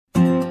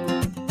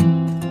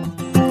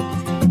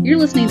You're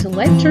listening to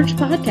Life Church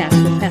Podcast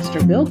with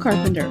Pastor Bill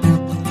Carpenter.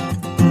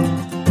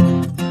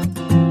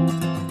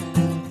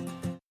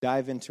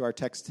 Dive into our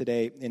text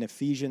today in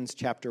Ephesians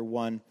chapter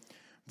 1,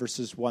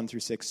 verses 1 through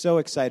 6. So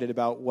excited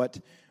about what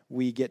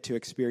we get to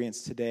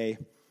experience today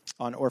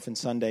on Orphan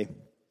Sunday.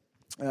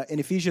 In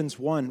Ephesians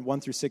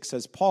 1 through 6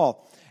 says,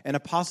 Paul, an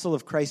apostle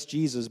of Christ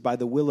Jesus by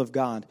the will of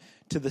God,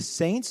 to the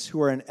saints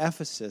who are in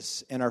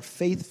Ephesus and are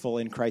faithful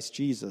in Christ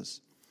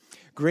Jesus.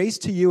 Grace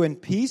to you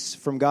and peace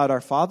from God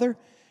our Father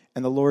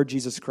and the Lord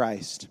Jesus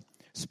Christ.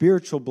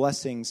 Spiritual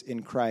blessings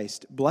in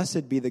Christ.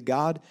 Blessed be the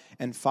God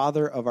and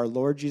Father of our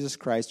Lord Jesus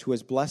Christ, who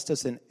has blessed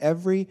us in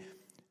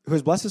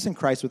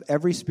Christ with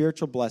every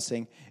spiritual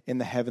blessing in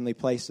the heavenly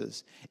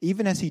places,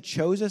 even as he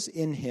chose us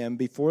in him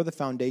before the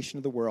foundation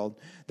of the world,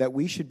 that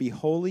we should be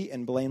holy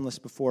and blameless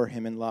before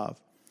him in love.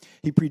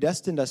 He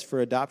predestined us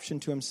for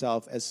adoption to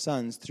himself as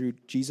sons through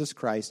Jesus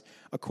Christ,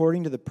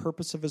 according to the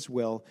purpose of his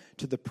will,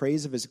 to the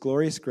praise of his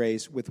glorious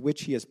grace, with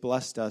which he has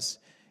blessed us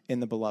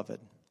in the beloved.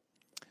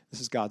 This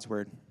is God's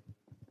word.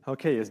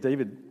 Okay, as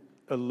David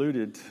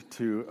alluded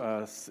to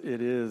us, it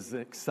is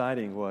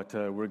exciting what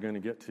we're going to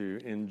get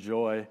to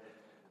enjoy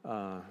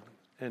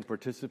and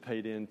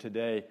participate in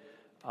today.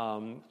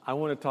 I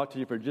want to talk to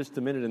you for just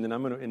a minute, and then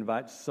I'm going to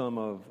invite some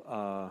of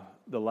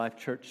the Life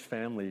Church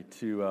family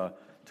to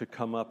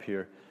come up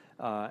here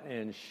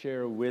and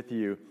share with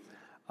you.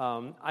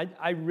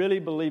 I really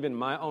believe in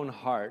my own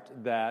heart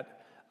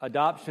that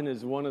adoption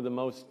is one of the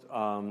most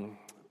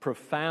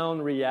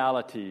profound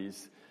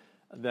realities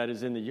that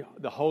is in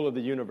the whole of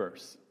the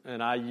universe.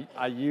 And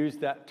I use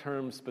that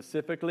term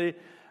specifically.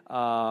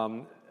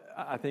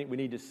 I think we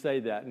need to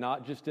say that,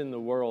 not just in the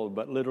world,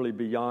 but literally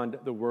beyond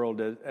the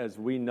world as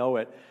we know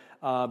it.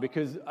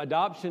 Because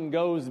adoption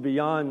goes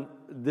beyond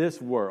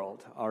this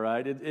world, all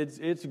right?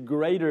 It's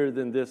greater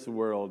than this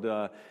world.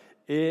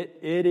 It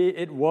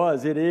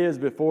is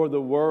before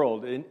the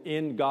world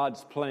in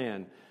God's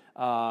plan.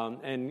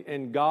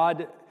 And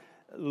God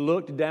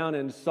looked down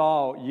and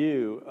saw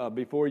you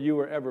before you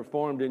were ever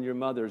formed in your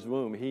mother's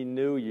womb. He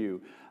knew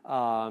you.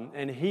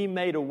 And he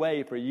made a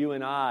way for you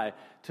and I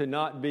to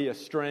not be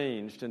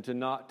estranged and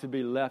to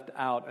be left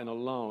out and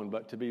alone,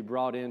 but to be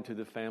brought into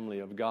the family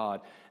of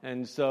God.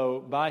 And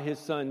so by his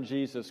son,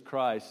 Jesus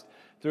Christ,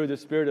 through the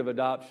spirit of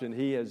adoption,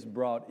 he has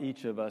brought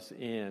each of us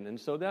in. And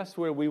so that's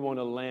where we want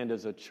to land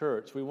as a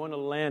church. We want to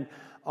land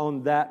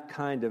on that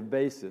kind of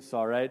basis,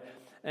 all right?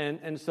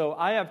 And so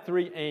I have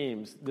three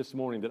aims this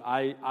morning that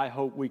I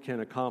hope we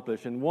can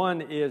accomplish. And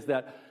one is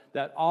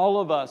that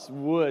all of us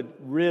would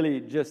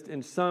really just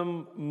in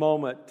some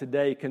moment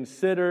today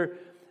consider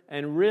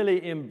and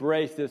really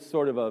embrace this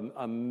sort of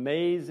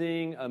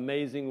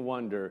amazing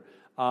wonder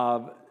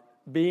of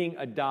being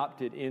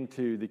adopted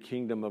into the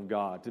kingdom of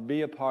God, to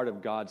be a part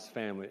of God's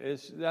family.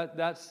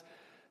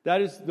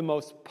 That is the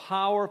most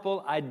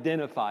powerful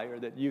identifier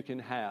that you can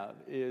have,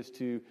 is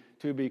to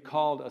be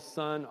called a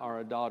son or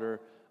a daughter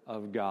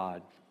of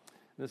God.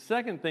 The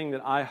second thing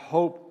that I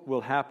hope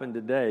will happen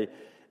today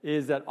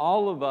is that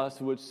all of us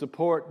would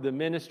support the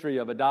ministry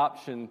of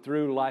adoption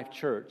through Life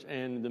Church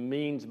and the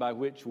means by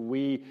which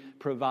we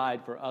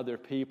provide for other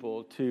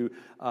people to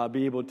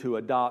be able to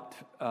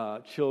adopt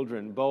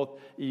children, both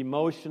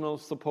emotional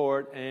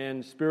support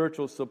and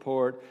spiritual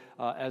support,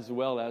 as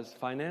well as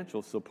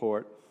financial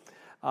support.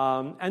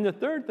 And the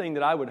third thing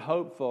that I would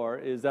hope for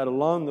is that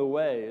along the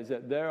way is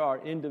that there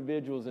are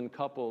individuals and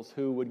couples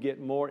who would get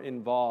more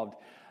involved,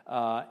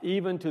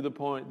 even to the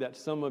point that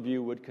some of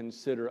you would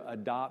consider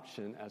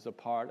adoption as a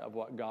part of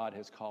what God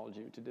has called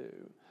you to do.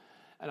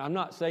 And I'm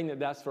not saying that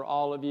that's for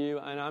all of you,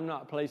 and I'm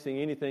not placing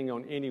anything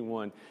on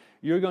anyone.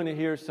 You're going to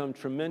hear some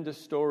tremendous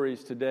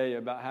stories today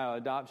about how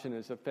adoption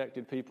has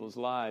affected people's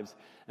lives,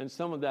 and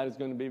some of that is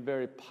going to be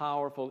very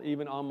powerful,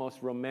 even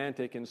almost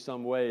romantic in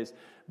some ways.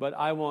 But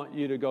I want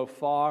you to go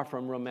far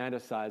from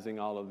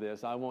romanticizing all of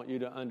this. I want you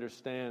to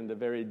understand the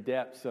very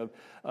depths of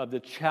the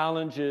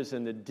challenges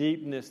and the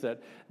deepness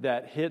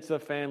that hits a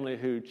family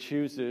who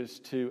chooses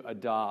to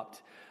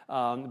adopt.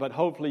 But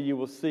hopefully you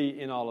will see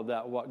in all of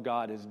that what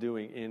God is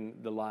doing in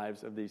the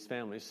lives of these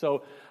families.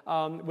 So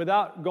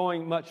without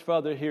going much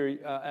further here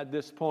at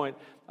this point,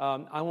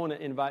 I want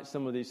to invite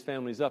some of these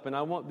families up, and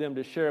I want them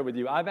to share with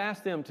you. I've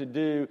asked them to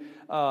do,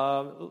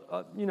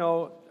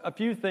 a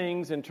few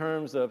things in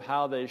terms of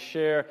how they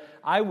share.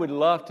 I would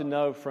love to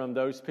know from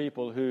those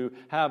people who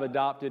have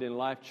adopted in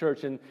Life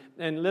Church. And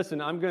listen,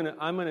 I'm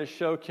gonna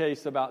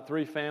showcase about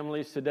 3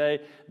 families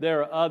today.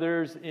 There are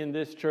others in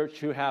this church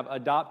who have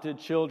adopted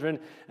children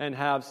and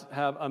have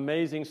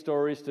amazing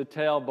stories to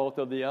tell, both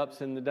of the ups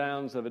and the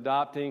downs of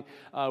adopting.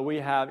 We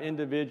have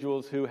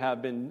individuals who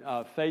have been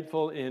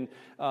faithful in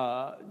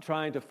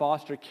trying to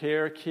foster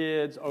care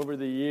kids over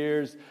the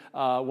years.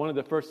 One of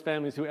the first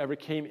families who ever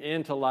came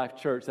into Life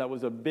Church, that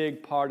was a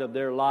big part of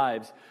their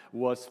lives,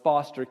 was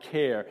foster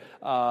care.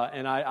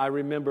 And I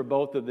remember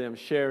both of them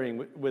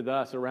sharing with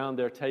us around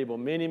their table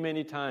many,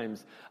 many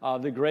times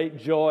the great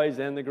joys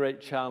and the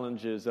great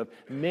challenges of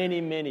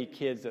many, many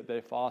kids that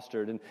they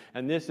fostered.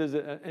 And this is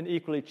an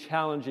equally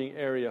challenging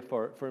area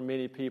for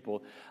many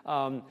people.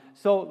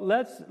 So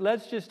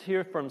let's just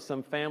hear from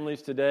some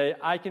families today.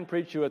 I can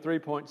preach you a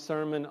 3-point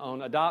sermon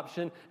on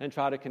adoption and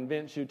try to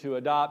convince you to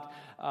adopt,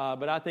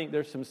 but I think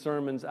there's some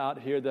sermons out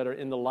here that are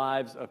in the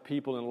lives of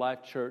people in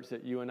Life Church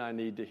that you and I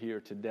need to hear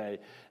today.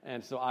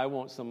 And so I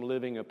want some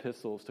living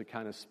epistles to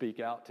kind of speak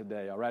out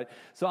today, all right?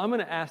 So I'm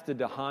going to ask the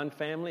DeHaan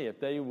family if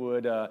they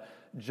would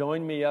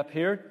join me up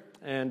here.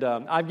 And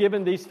I've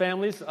given these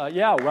families,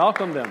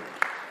 welcome them.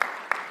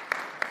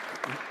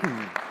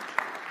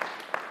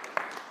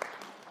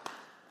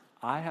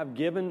 I have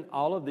given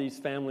all of these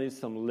families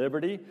some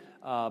liberty,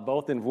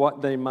 both in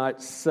what they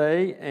might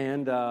say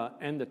and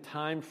the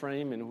time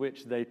frame in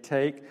which they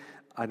take.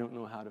 I don't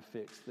know how to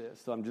fix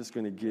this, so I'm just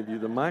going to give you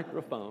the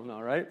microphone,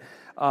 all right?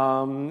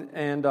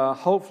 And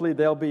hopefully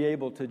they'll be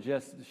able to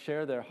just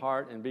share their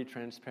heart and be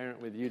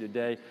transparent with you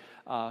today.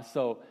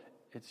 So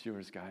it's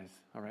yours, guys.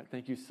 All right,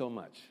 thank you so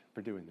much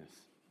for doing this.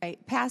 Right.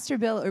 Pastor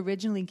Bill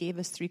originally gave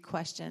us 3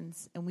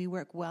 questions, and we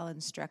work well in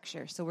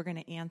structure, so we're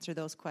going to answer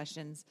those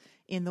questions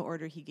in the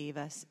order he gave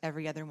us,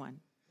 every other one.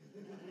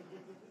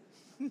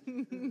 Okay.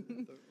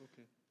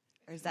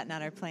 Or is that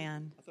not our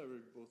plan? I thought we were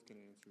both going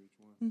to answer each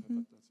one. Mm-hmm.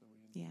 I thought that's how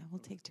we Yeah, we'll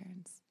take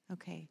turns.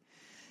 Okay.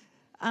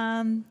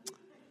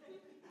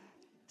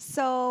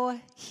 So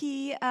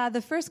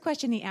the first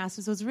question he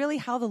asked was really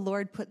how the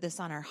Lord put this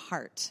on our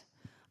heart.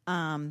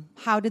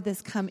 How did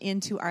this come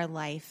into our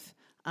life?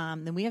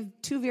 And we have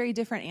 2 very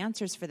different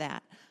answers for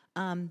that.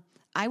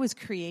 I was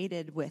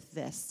created with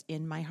this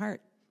in my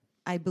heart.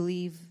 I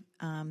believe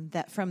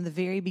that from the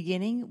very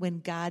beginning, when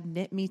God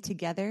knit me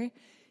together,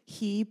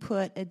 he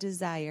put a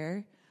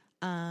desire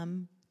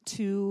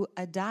to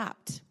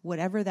adopt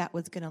whatever that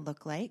was going to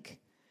look like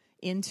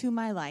into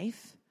my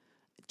life,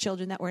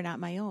 children that were not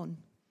my own.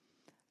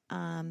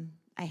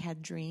 I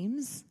had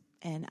dreams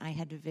and I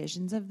had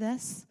visions of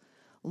this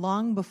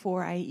long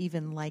before I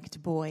even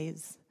liked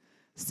boys.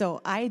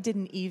 So I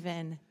didn't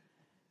even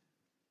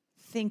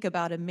think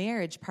about a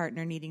marriage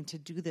partner needing to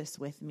do this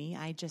with me.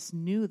 I just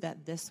knew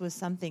that this was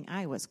something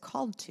I was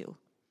called to.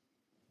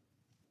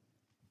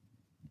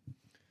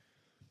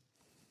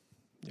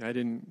 Yeah, I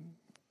didn't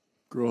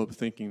grow up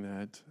thinking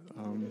that.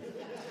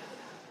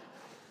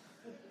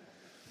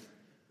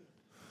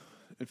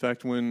 In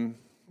fact, when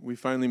we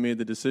finally made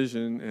the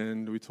decision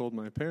and we told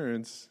my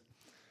parents,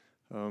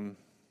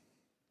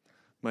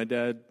 my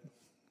dad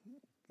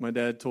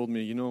told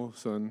me,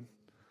 son,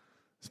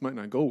 this might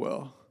not go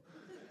well.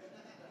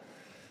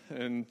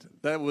 And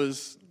that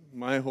was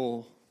my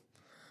whole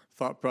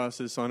thought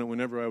process on it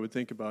whenever I would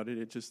think about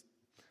it.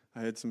 I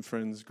had some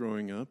friends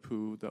growing up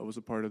who that was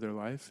a part of their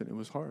life, and it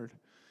was hard.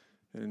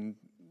 And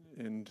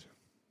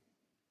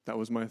that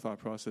was my thought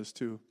process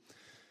too.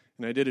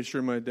 And I did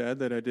assure my dad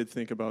that I did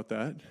think about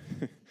that,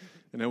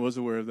 and I was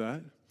aware of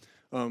that.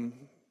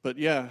 But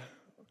yeah,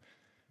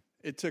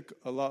 it took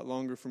a lot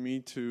longer for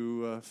me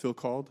to feel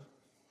called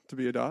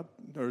to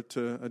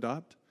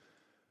adopt.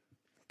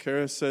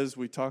 Kara says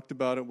we talked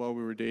about it while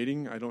we were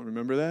dating. I don't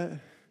remember that.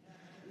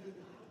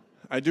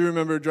 I do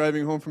remember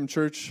driving home from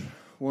church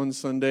one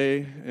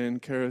Sunday and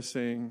Kara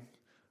saying,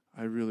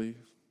 I really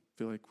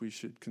feel like we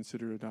should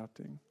consider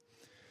adopting.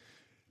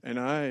 And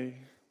I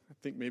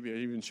think maybe I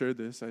even shared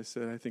this. I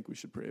said, I think we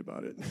should pray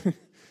about it,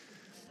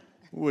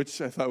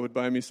 which I thought would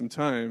buy me some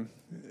time.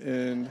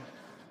 And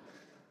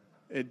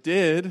it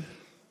did,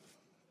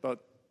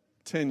 about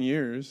 10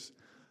 years.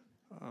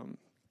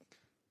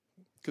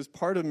 Because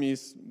part of me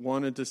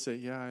wanted to say,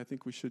 yeah, I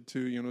think we should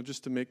too,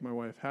 just to make my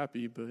wife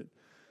happy. But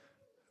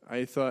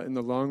I thought in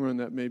the long run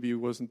that maybe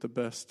wasn't the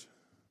best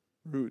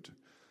route.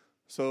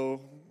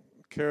 So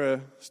Kara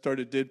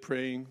started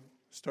praying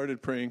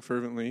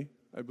fervently,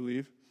 I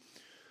believe.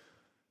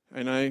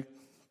 And I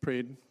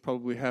prayed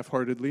probably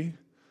half-heartedly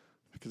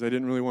because I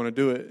didn't really want to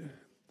do it.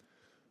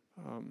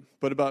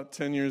 But about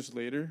 10 years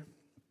later,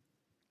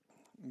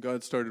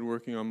 God started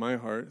working on my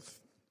heart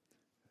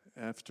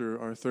after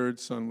our 3rd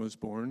son was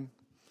born.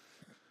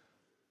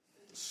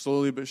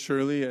 Slowly but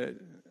surely, at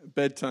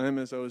bedtime,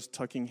 as I was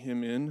tucking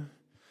him in,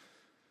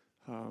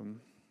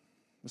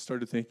 I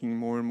started thinking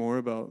more and more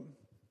about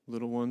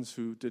little ones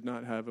who did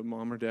not have a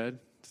mom or dad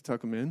to tuck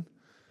them in.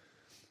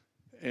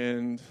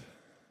 And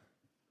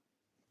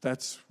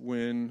that's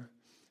when,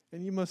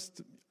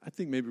 I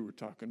think maybe we're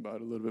talking about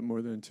it a little bit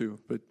more than 2,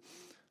 but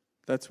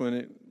that's when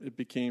it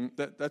became,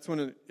 that's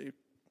when it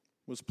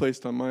was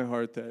placed on my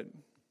heart that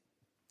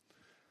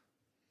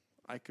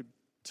I could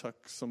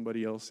tuck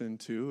somebody else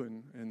into,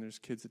 and there's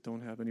kids that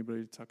don't have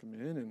anybody to tuck them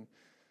in, and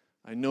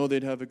I know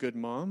they'd have a good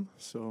mom.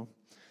 So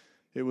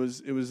it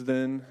was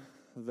then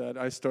that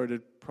I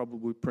started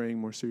probably praying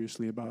more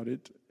seriously about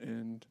it,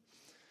 and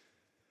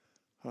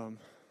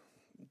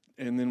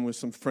and then with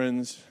some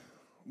friends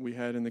we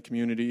had in the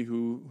community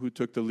who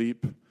took the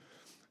leap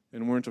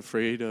and weren't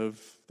afraid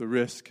of the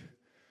risk,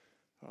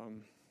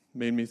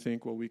 made me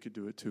think, well, we could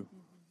do it too.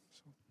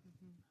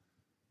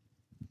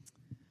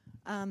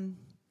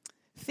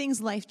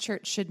 Things Life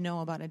Church should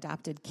know about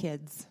adopted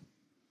kids.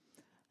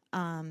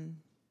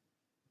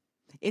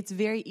 It's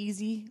very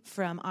easy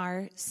from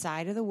our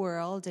side of the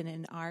world and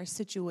in our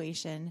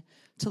situation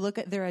to look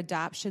at their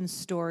adoption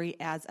story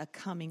as a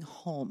coming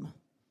home.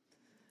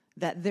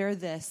 That they're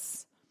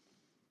this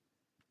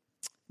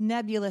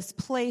nebulous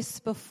place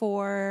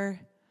before,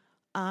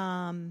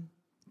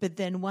 but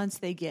then once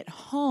they get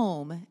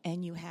home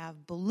and you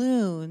have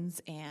balloons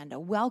and a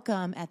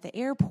welcome at the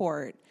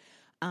airport,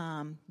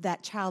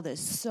 that child is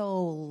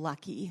so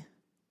lucky.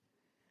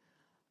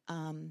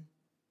 And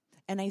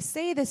I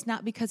say this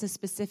not because a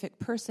specific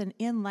person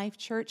in Life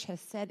Church has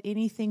said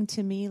anything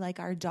to me like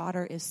our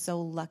daughter is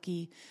so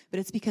lucky, but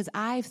it's because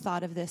I've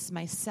thought of this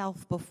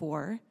myself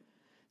before,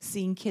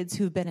 seeing kids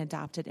who've been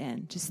adopted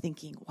in, just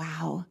thinking,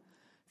 wow,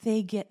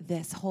 they get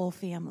this whole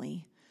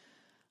family.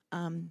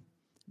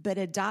 But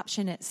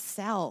adoption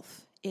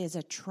itself is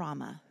a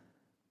trauma.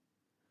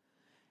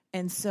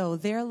 And so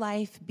their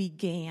life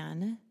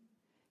began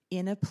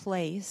in a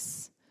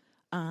place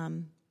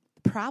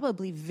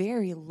probably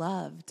very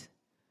loved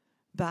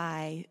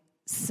by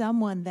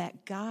someone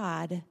that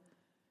God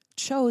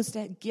chose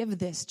to give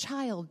this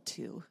child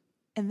to.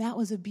 And that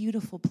was a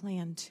beautiful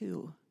plan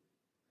too.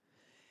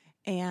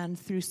 And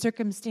through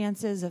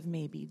circumstances of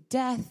maybe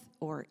death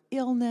or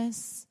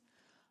illness,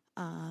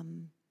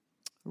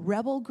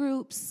 rebel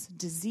groups,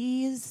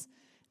 disease,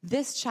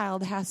 this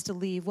child has to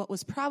leave what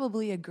was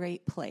probably a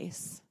great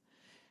place.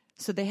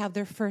 So they have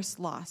their first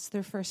loss,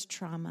 their first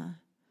trauma.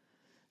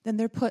 Then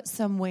they're put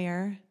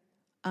somewhere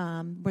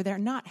where they're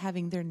not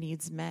having their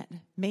needs met.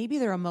 Maybe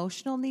their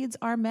emotional needs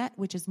are met,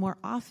 which is more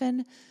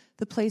often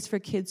the place for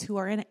kids who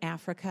are in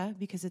Africa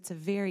because it's a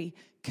very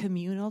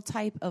communal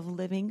type of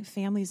living.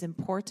 Family's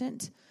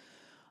important,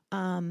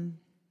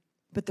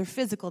 but their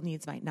physical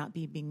needs might not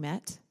be being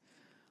met.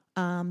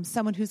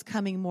 Someone who's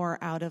coming more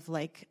out of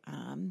like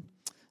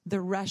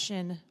the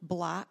Russian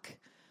bloc,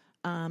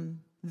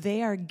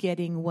 they are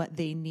getting what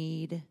they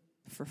need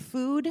for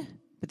food,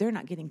 but they're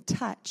not getting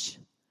touch.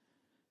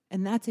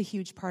 And that's a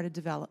huge part of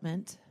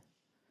development.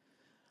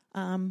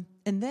 And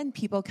then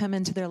people come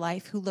into their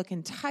life who look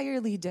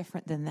entirely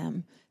different than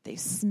them. They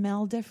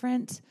smell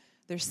different.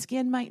 Their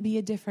skin might be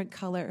a different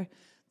color.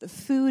 The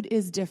food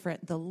is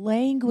different. The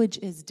language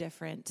is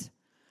different.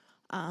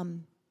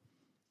 And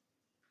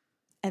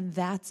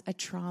that's a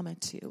trauma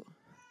too.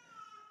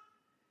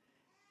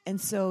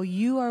 And so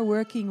you are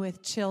working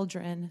with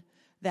children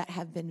that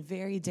have been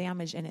very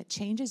damaged, and it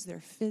changes their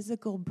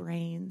physical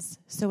brains.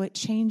 So it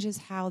changes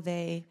how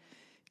they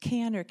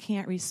can or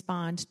can't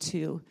respond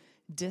to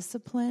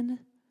discipline.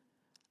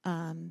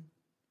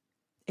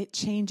 It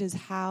changes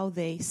how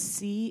they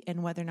see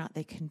and whether or not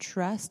they can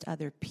trust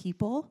other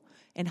people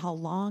and how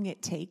long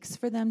it takes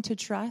for them to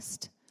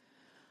trust.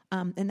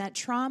 And that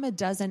trauma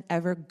doesn't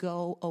ever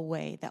go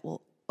away. That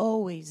will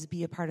always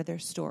be a part of their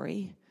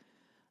story.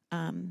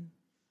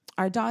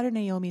 Our daughter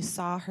Naomi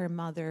saw her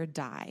mother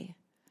die,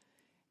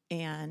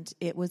 and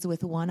it was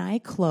with one eye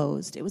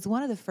closed. It was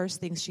one of the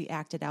first things she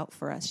acted out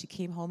for us. She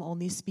came home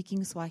only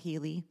speaking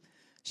Swahili.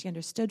 She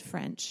understood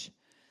French,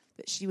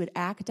 but she would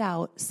act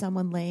out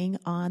someone laying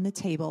on the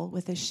table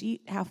with a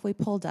sheet halfway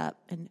pulled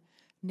up, and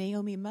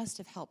Naomi must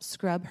have helped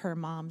scrub her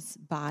mom's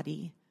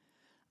body.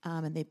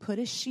 And they put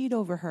a sheet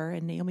over her,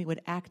 and Naomi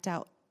would act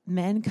out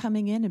men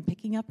coming in and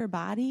picking up her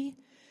body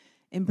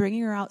and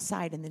bringing her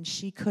outside, and then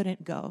she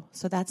couldn't go.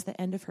 So that's the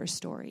end of her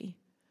story.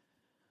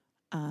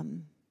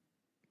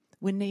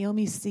 When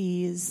Naomi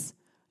sees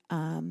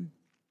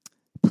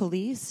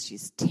police,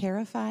 she's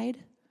terrified.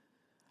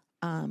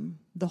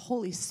 The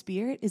Holy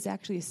Spirit is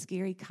actually a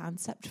scary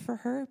concept for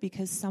her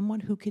because someone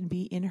who can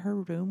be in her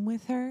room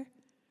with her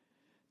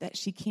that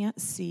she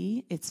can't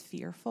see, it's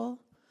fearful.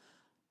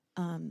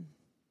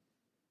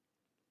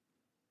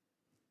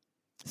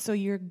 So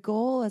your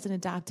goal as an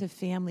adoptive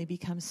family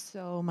becomes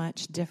so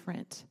much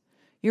different.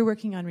 You're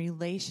working on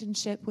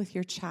relationship with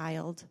your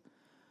child.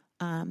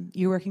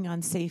 You're working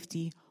on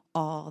safety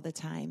all the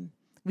time.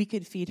 We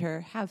could feed her,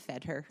 have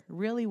fed her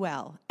really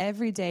well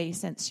every day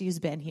since she's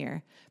been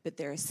here, but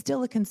there is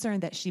still a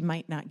concern that she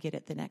might not get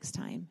it the next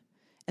time.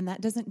 And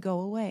that doesn't go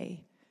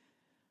away.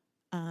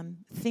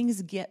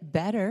 Things get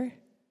better.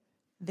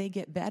 They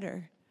get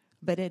better.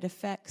 But it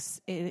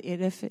affects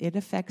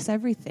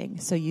everything.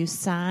 So you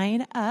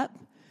sign up,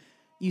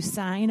 you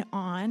sign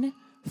on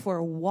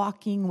for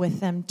walking with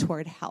them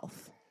toward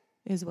health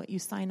is what you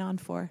sign on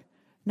for.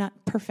 Not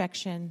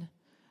perfection,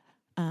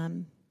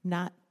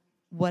 not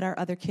what our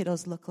other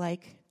kiddos look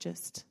like,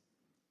 just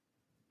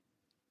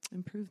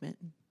improvement.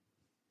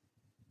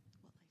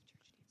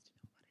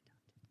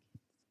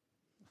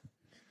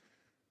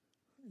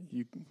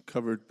 You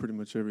covered pretty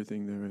much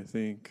everything there, I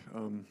think.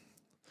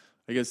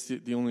 I guess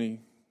the only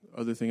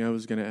other thing I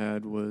was going to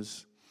add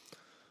was,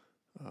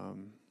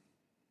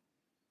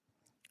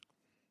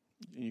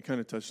 you kind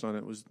of touched on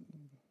it, was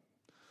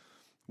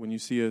when you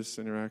see us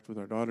interact with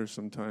our daughter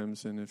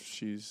sometimes, and if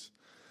she's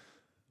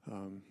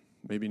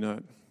maybe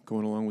not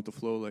going along with the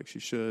flow like she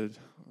should,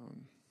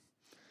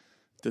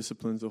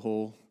 discipline's a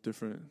whole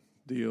different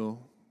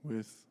deal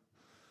with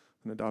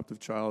an adoptive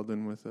child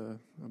than with a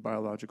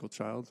biological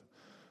child.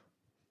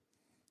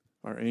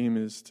 Our aim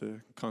is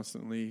to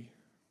constantly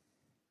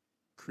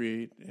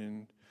create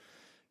and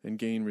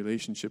gain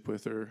relationship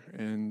with her,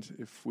 and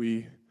if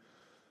we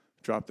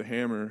drop the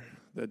hammer,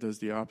 that does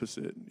the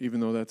opposite, even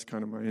though that's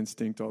kind of my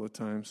instinct all the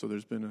time. So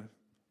there's been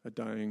a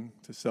dying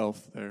to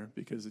self there,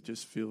 because it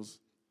just feels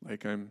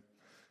like I'm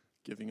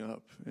giving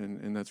up,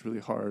 and that's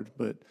really hard.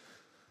 But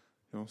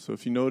so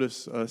if you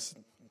notice us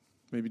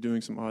maybe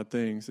doing some odd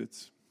things,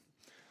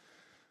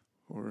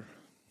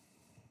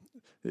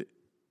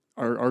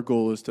 our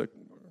goal is to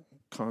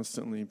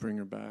constantly bring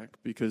her back,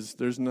 because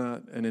there's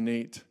not an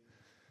innate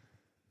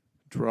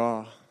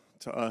draw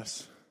to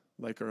us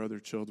like our other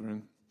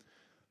children.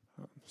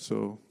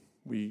 So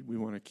we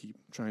want to keep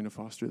trying to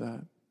foster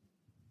that.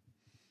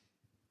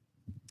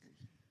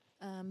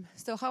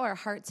 So how our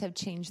hearts have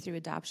changed through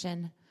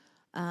adoption.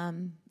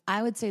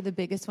 I would say the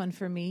biggest one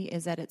for me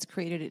is that it's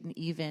created an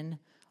even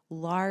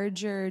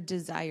larger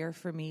desire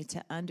for me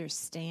to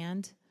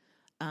understand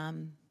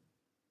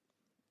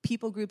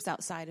people groups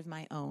outside of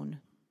my own,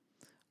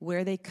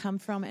 where they come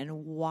from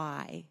and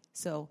why.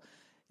 So,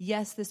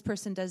 yes, this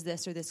person does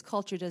this, or this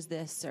culture does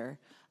this, or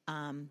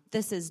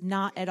this is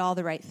not at all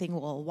the right thing.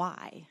 Well,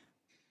 why?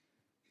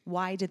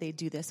 Why do they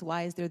do this?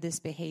 Why is there this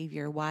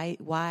behavior?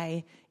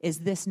 Why is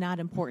this not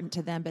important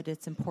to them, but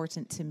it's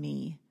important to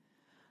me?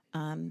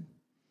 And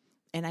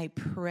I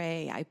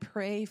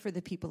pray for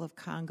the people of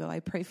Congo. I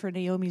pray for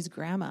Naomi's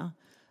grandma,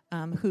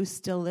 who's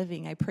still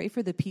living. I pray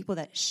for the people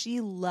that she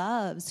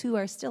loves who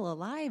are still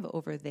alive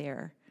over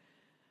there.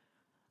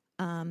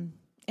 And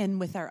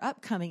with our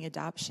upcoming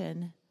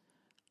adoption,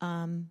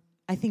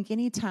 I think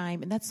any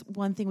time, and that's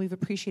one thing we've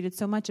appreciated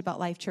so much about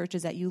Life Church,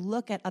 is that you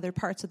look at other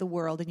parts of the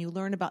world and you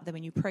learn about them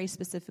and you pray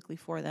specifically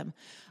for them.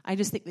 I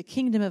just think the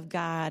kingdom of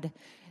God,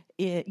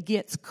 it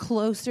gets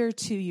closer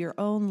to your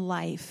own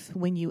life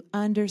when you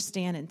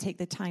understand and take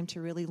the time to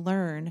really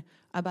learn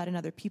about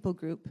another people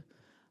group.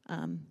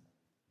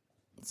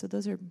 So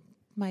those are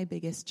my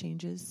biggest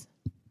changes.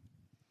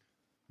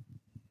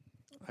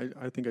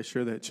 I think I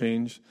share that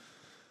change.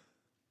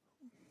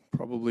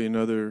 Probably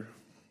another,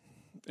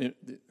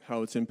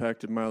 how it's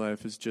impacted my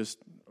life is just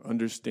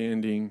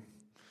understanding,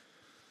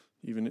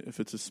 even if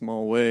it's a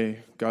small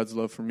way, God's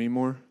love for me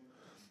more.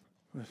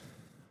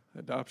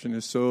 Adoption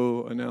is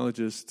so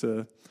analogous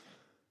to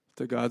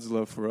God's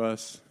love for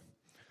us.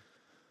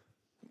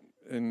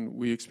 And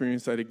we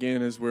experience that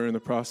again as we're in the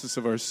process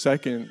of our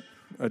second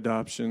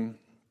adoption.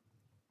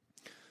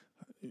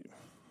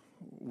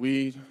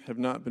 We have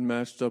not been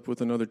matched up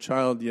with another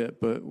child yet,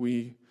 but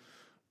we're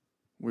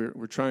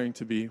trying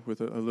to be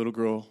with a little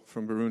girl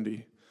from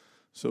Burundi.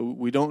 So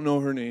we don't know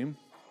her name.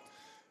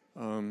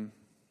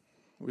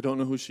 We don't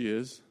know who she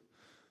is.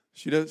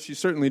 She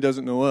certainly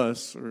doesn't know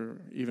us, or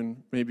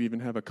maybe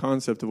even have a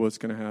concept of what's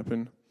going to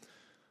happen.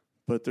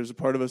 But there's a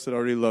part of us that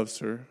already loves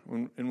her.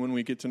 And when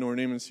we get to know her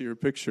name and see her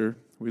picture,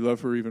 we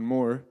love her even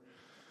more.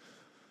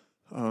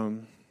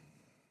 And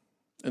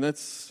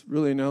that's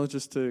really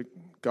analogous to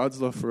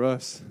God's love for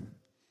us.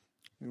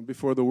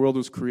 Before the world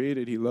was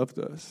created, He loved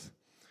us.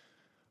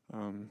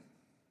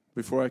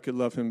 Before I could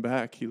love Him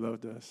back, He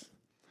loved us.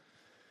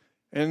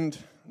 And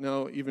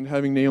now, even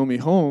having Naomi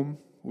home,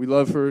 we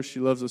love her, she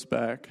loves us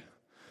back.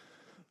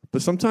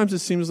 But sometimes it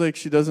seems like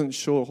she doesn't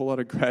show a whole lot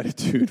of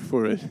gratitude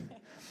for it.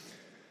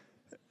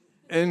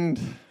 And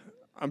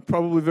I'm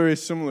probably very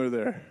similar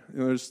there.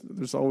 There's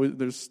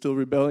still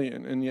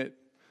rebellion, and yet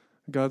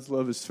God's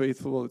love is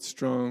faithful, it's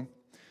strong,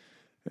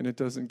 and it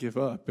doesn't give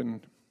up.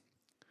 And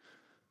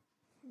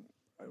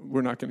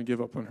we're not going to give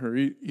up on her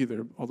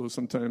either, although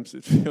sometimes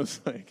it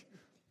feels like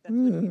that's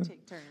when you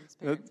take turns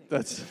parenting.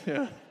 That's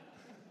yeah.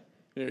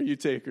 Here, you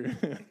take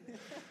her.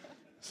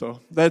 So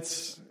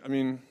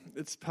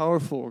it's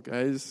powerful,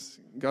 guys.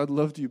 God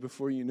loved you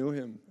before you knew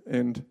Him,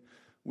 and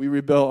we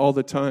rebel all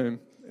the time,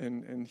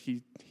 and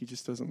He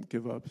just doesn't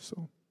give up.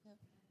 So,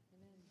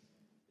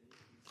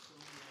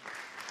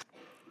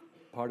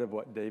 part of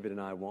what David and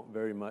I want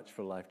very much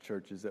for Life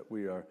Church is that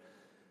we are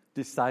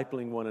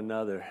discipling one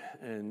another,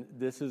 and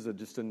this is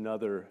just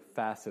another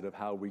facet of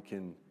how we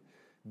can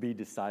be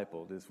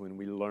discipled, is when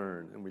we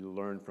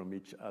learn from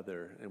each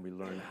other, and we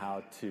learn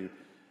how to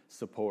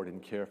support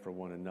and care for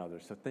one another.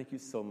 So thank you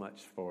so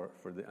much for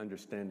the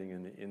understanding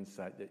and the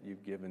insight that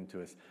you've given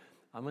to us.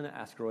 I'm going to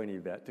ask Roy and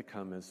Yvette to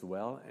come as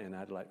well, and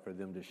I'd like for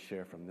them to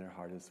share from their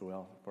heart as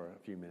well for a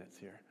few minutes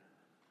here.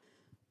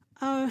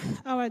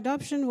 Our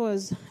adoption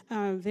was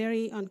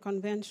very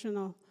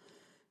unconventional.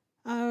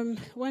 When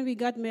we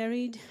got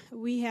married,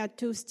 we had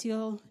 2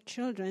 still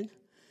children.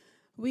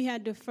 We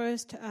had the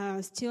first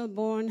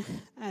stillborn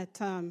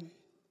at,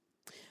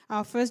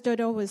 our first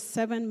daughter was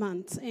 7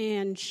 months,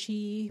 and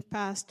she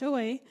passed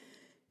away.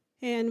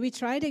 And we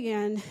tried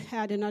again,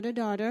 had another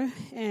daughter,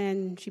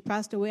 and she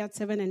passed away at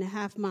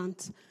 7.5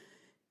 months.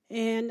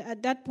 And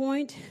at that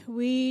point,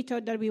 we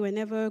thought that we were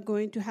never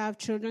going to have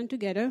children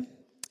together.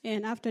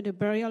 And after the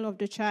burial of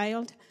the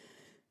child,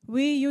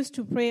 we used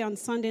to pray on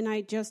Sunday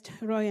night, just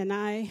Roy and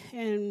I.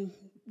 And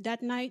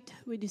that night,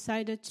 we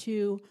decided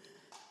to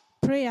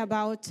pray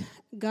about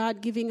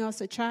God giving us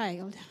a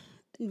child.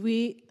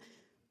 We,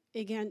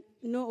 again,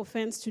 no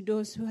offense to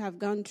those who have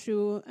gone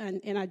through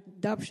an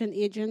adoption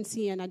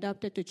agency and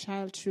adopted a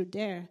child through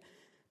there.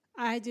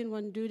 I didn't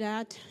want to do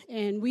that,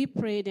 and we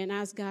prayed and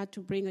asked God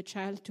to bring a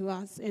child to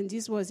us. And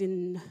this was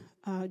in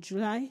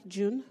July.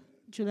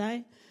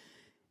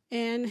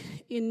 And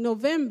in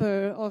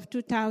November of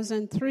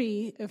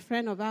 2003, a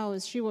friend of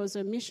ours, she was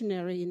a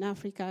missionary in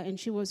Africa, and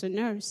she was a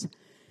nurse.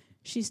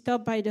 She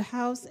stopped by the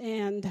house,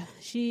 and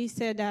she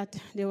said that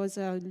there was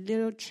a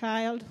little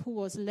child who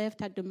was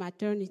left at the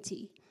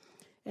maternity.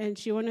 And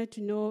she wanted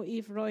to know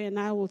if Roy and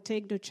I would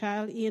take the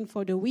child in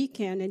for the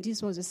weekend, and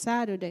this was a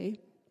Saturday.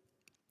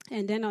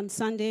 And then on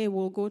Sunday,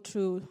 we'll go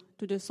to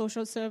the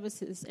social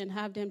services and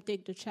have them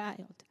take the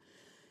child.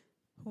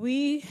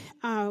 We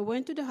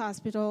went to the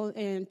hospital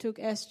and took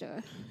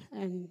Esther.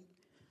 And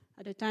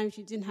at the time,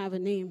 she didn't have a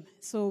name.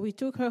 So we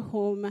took her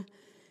home.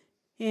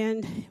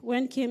 And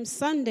when came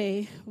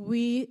Sunday,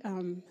 we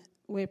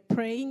were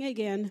praying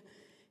again.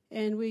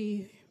 And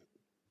we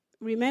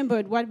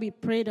remembered what we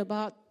prayed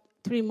about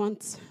 3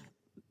 months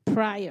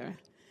prior.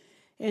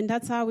 And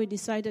that's how we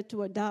decided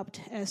to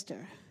adopt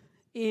Esther.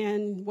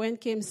 And when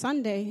came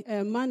Monday,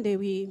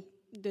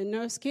 the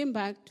nurse came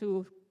back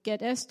to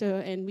get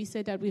Esther, and we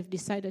said that we've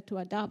decided to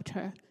adopt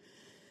her.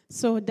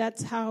 So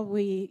that's how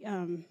we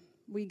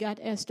got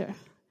Esther.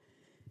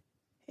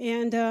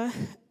 And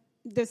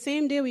the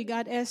same day we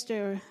got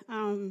Esther,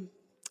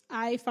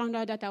 I found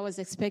out that I was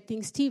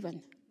expecting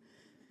Stephen.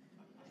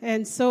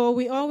 And so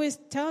we always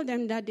tell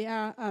them that they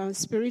are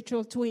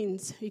spiritual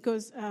twins,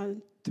 because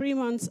 3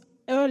 months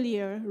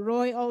earlier,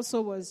 Roy also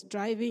was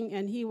driving,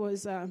 and he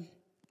was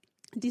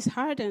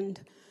disheartened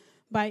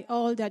by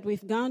all that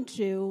we've gone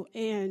through.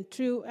 And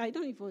through, I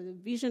don't know if it was a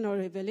vision or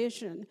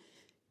revelation,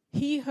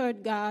 he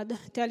heard God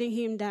telling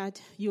him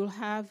that you'll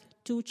have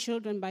 2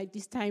 children by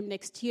this time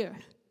next year.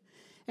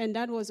 And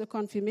that was a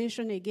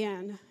confirmation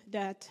again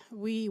that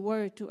we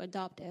were to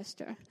adopt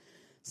Esther.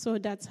 So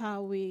that's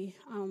how we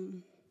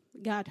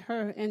got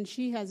her, and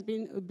she has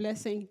been a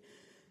blessing.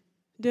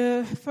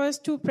 The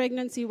first 2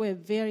 pregnancies were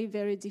very,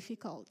 very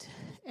difficult.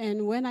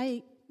 And when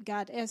I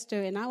got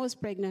Esther and I was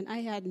pregnant, I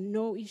had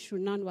no issue,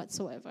 none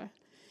whatsoever.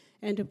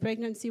 And the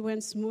pregnancy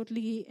went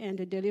smoothly, and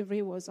the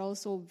delivery was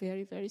also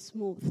very, very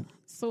smooth.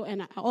 So,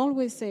 and I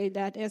always say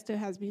that Esther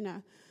has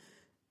been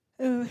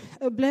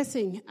a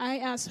blessing. I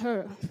asked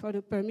her for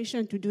the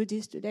permission to do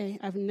this today.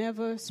 I've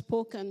never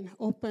spoken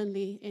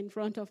openly in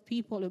front of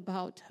people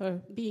about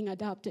her being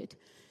adopted.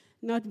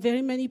 Not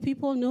very many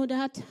people know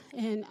that,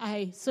 and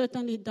I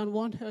certainly don't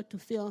want her to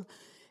feel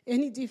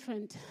any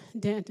different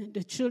than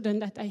the children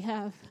that I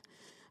have.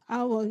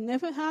 I will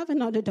never have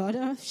another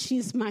daughter.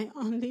 She's my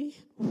only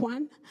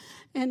one,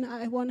 and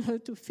I want her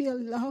to feel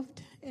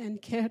loved and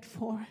cared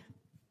for.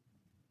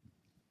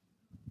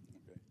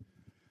 Okay.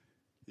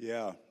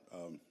 Yeah,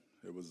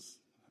 it was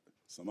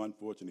some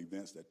unfortunate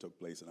events that took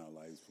place in our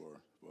lives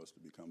for us to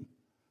become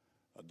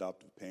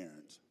adoptive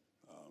parents.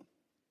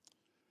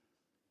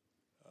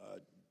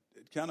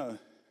 It's kind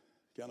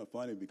of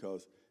funny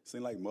because it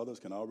seems like mothers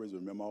can always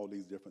remember all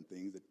these different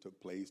things that took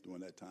place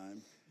during that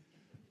time.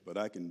 But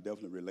I can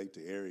definitely relate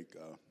to Eric,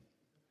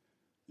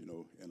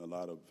 in a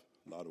lot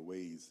of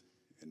ways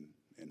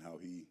in how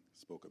he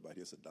spoke about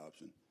his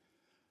adoption.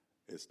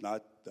 It's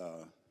not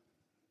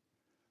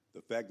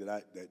the fact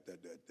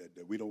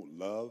that we don't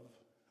love,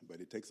 but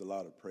it takes a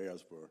lot of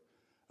prayers for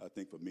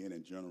men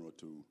in general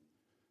to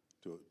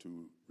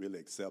really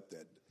accept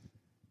that.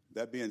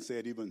 That being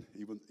said, even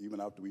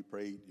after we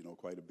prayed,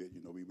 quite a bit,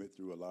 we went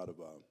through a lot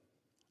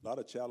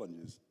of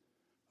challenges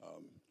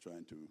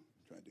trying to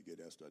get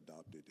Esther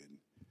adopted and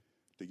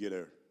to get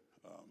her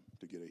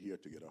here,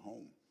 to get her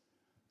home.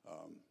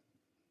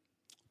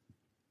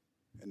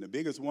 And the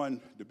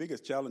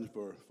biggest challenge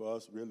for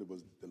us really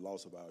was the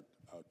loss of our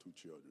 2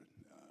 children.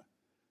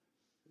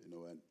 And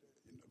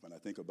when I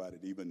think about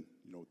it, even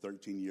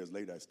 13 years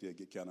later, I still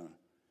get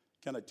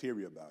kind of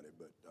teary about it.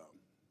 But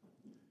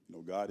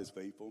God is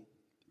faithful,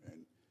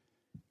 and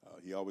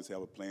He always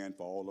have a plan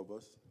for all of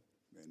us.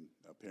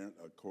 And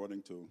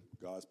according to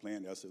God's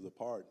plan, Esther is a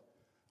part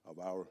of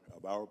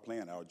our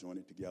plan, our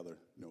joining together,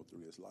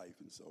 through His life.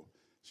 And so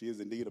she is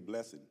indeed a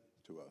blessing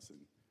to us, and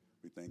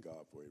we thank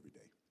God for every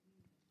day.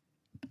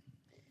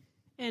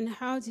 And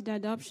how did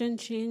adoption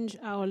change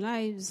our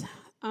lives?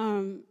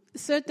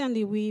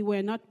 Certainly, we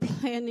were not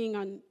planning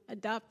on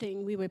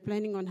adopting. We were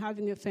planning on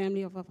having a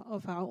family of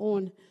our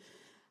own.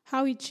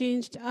 How it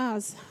changed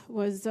us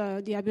was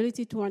the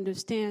ability to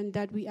understand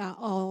that we are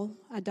all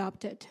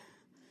adopted,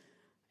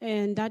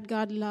 and that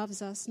God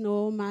loves us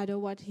no matter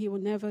what. He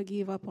will never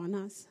give up on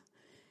us.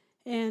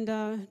 And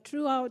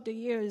throughout the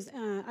years,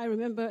 I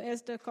remember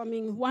Esther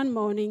coming one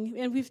morning,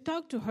 and we've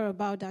talked to her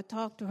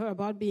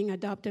about being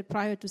adopted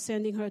prior to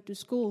sending her to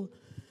school.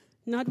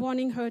 not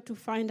wanting her to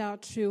find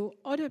out through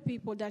other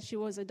people that she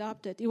was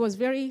adopted. It was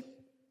very,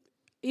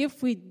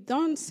 if we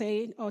don't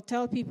say or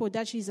tell people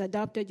that she's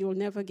adopted, you'll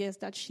never guess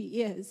that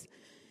she is.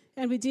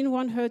 And we didn't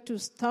want her to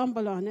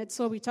stumble on it,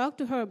 so we talked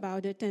to her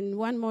about it. And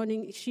one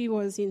morning, she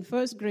was in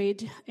first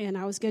grade, and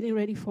I was getting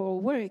ready for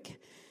work.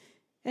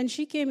 And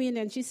she came in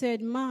and she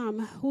said, "Mom,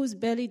 whose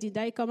belly did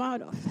I come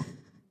out of?"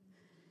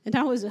 And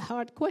that was a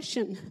hard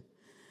question.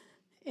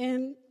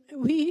 And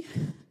we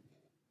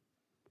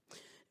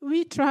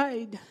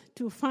tried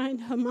to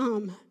find her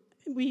mom.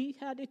 We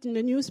had it in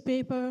the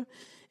newspaper,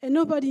 and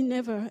nobody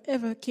never,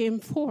 ever came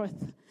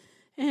forth.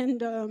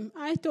 And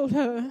I told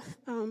her,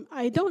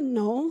 I don't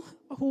know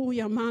who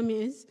your mom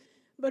is,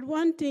 but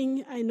one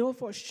thing I know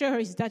for sure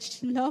is that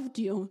she loved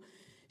you.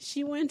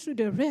 She went through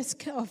the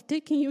risk of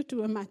taking you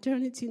to a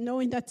maternity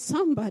knowing that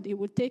somebody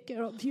would take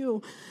care of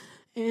you.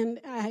 And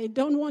I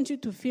don't want you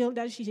to feel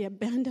that she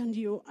abandoned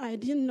you. I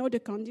didn't know the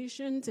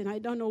conditions, and I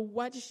don't know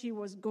what she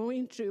was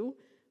going through,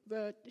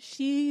 but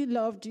she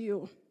loved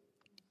you.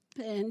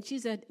 And she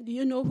said, "Do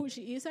you know who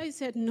she is?" I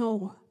said,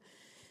 "No."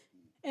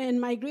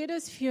 And my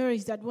greatest fear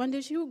is that one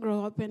day she will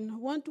grow up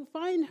and want to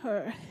find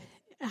her.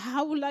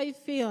 How will I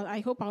feel? I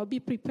hope I'll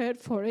be prepared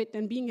for it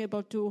and being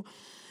able to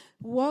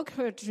walk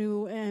her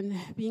through and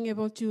being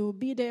able to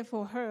be there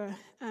for her,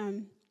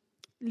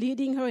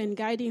 leading her and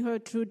guiding her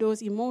through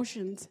those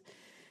emotions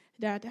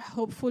that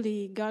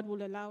hopefully God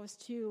will allow us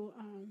to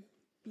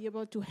be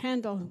able to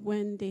handle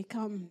when they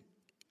come.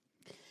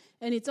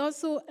 And it's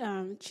also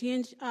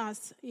changed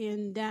us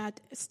in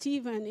that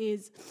Stephen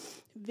is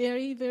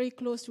very, very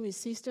close to his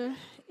sister,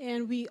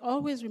 and we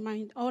always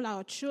remind all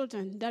our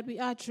children that we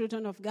are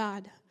children of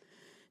God,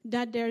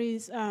 that there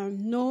is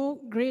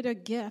no greater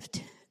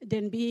gift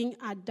than being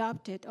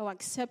adopted or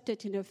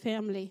accepted in a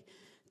family,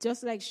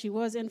 just like she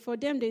was. And for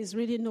them, there is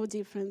really no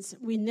difference.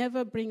 We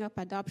never bring up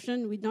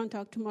adoption. We don't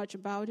talk too much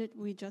about it.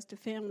 We're just a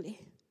family.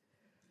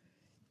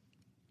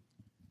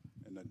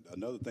 And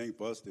another thing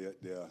for us,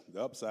 the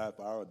upside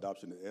for our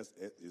adoption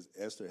is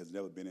Esther has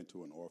never been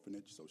into an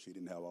orphanage, so she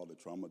didn't have all the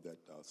trauma that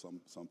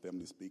some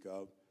families speak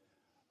of.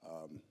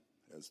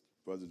 As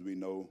far as we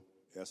know,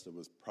 Esther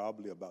was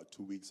probably about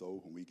 2 weeks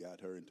old when we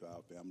got her into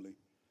our family.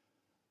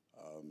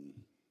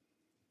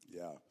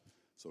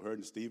 So her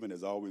and Stephen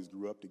has always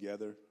grew up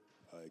together,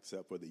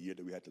 except for the year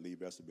that we had to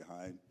leave Esther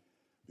behind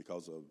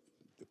because of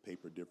the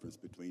paper difference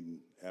between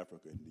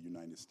Africa and the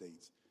United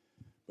States.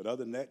 But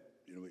other than that,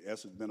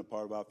 Esther's been a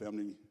part of our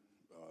family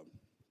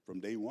from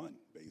day one,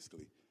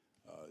 basically.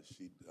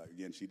 She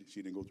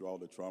didn't go through all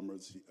the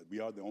traumas. We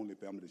are the only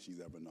family that she's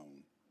ever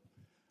known.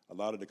 A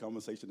lot of the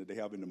conversation that they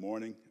have in the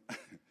morning,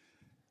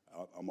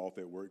 I'm off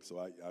at work, so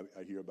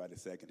I hear about it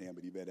secondhand.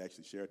 But Yvette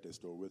actually shared that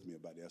story with me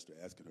about Esther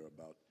asking her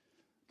about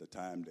the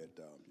time that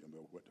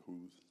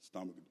whose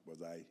stomach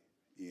was I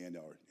in,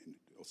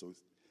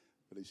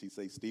 but she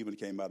say Stephen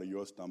came out of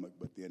your stomach,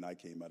 but then I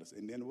came out of,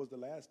 and then it was the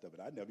last of it.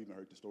 I never even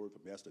heard the story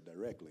from Esther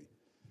directly,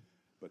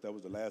 but that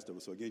was the last of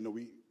it. So again,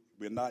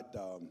 we're not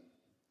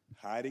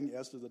hiding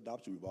Esther's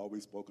adoption. We've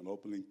always spoken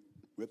openly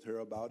with her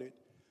about it,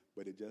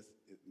 but it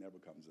never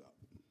comes up.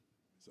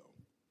 So,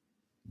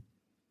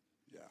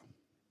 yeah.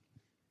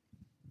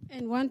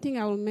 And one thing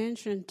I will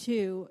mention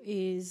too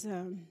is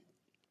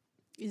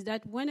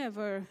that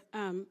whenever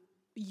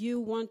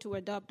you want to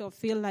adopt or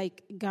feel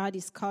like God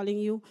is calling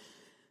you,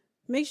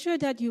 make sure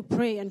that you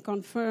pray and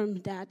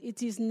confirm that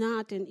it is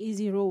not an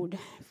easy road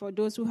for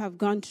those who have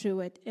gone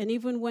through it. And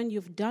even when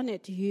you've done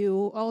it,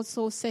 you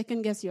also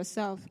second-guess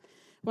yourself,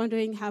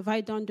 wondering, have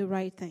I done the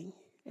right thing?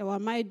 Or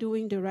am I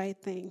doing the right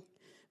thing?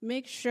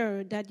 Make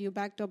sure that you're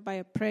backed up by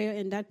a prayer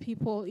and that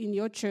people in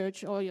your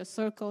church or your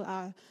circle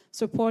are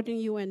supporting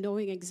you and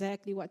knowing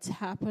exactly what's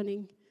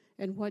happening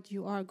and what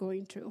you are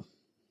going through.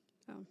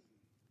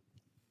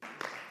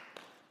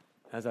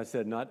 As I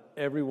said, not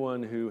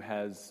everyone who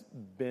has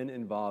been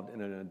involved in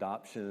an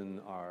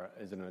adoption or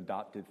is an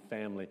adopted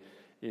family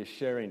is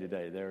sharing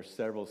today. There are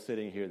several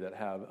sitting here that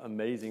have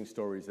amazing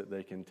stories that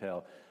they can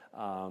tell.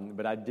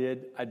 But I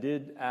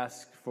did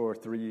ask for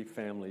 3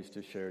 families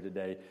to share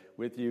today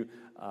with you,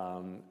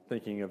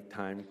 thinking of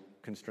time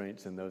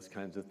constraints and those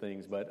kinds of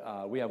things.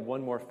 But we have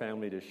one more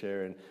family to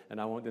share,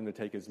 and I want them to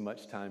take as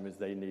much time as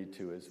they need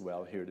to as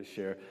well here to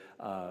share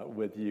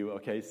with you.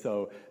 Okay,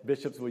 so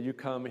bishops, will you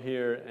come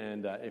here,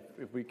 and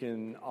if we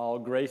can all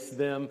grace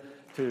them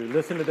to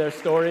listen to their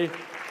story.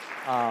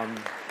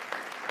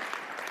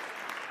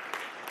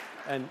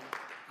 And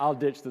I'll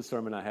ditch the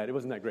sermon I had. It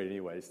wasn't that great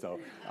anyway, so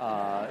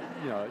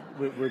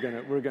we're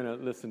gonna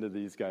listen to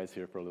these guys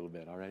here for a little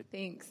bit. All right.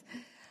 Thanks.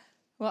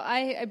 Well,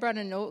 I brought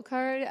a note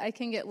card. I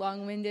can get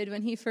long-winded.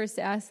 When he first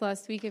asked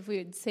last week if we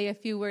would say a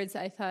few words,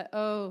 I thought,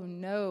 oh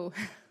no,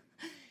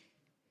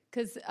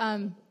 because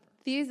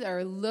these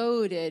are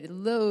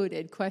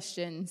loaded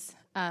questions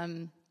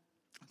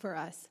for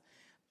us.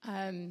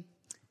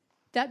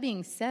 That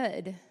being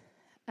said,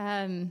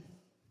 you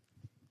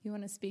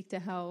want to speak to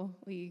how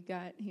we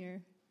got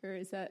here? Or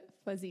is that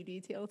fuzzy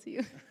detail to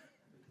you?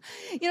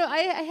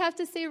 I have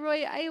to say,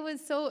 Roy,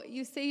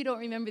 you say you don't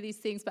remember these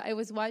things, but I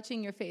was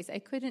watching your face. I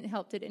couldn't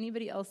help. Did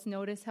anybody else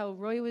notice how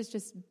Roy was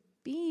just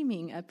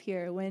beaming up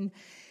here when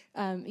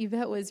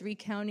Yvette was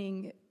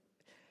recounting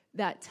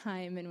that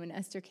time and when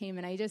Esther came?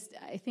 And I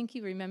think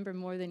you remember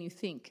more than you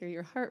think, or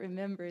your heart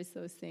remembers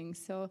those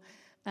things. So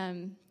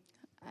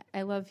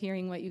I love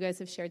hearing what you guys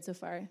have shared so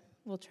far.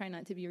 We'll try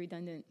not to be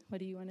redundant. What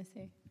do you want to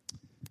say?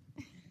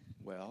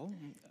 Well,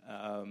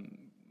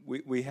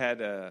 we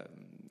had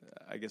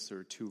I guess there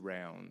were 2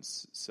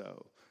 rounds,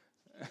 so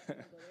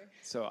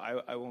so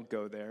I won't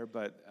go there.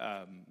 But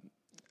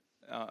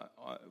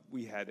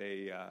we had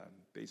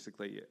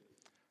basically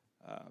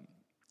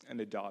an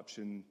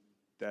adoption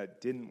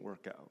that didn't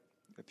work out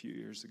a few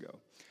years ago,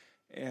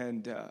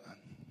 and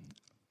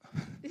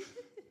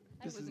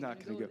this is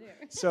not going to go.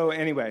 So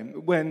anyway,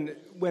 when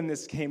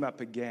this came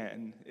up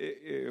again,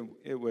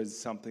 it was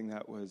something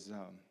that was.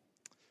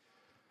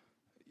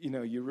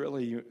 You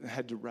really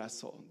had to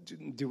wrestle.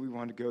 Do we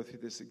want to go through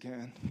this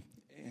again?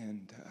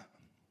 And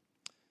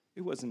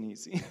it wasn't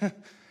easy.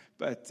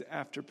 But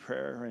after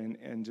prayer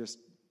and just,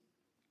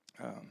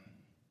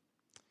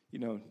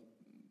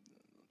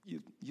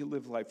 you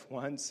live life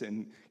once,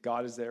 and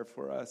God is there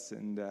for us.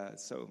 And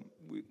so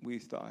we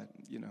thought,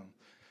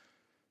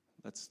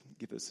 let's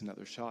give this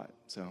another shot.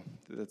 So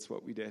that's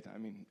what we did. I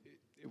mean,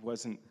 it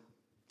wasn't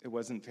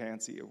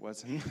fancy. It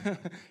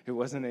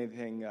wasn't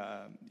anything,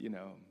 I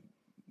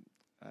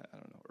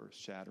don't know,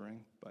 earth-shattering,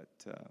 but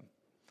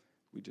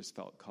we just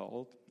felt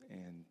called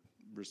and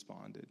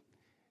responded.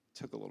 It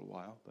took a little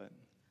while, but...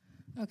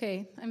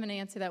 Okay, I'm going to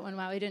answer that one.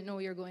 Wow, I didn't know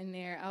we were going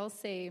there. I'll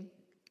say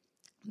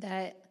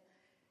that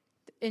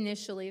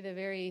initially,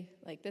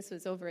 this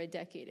was over a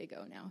decade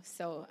ago now,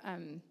 so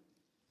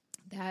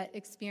that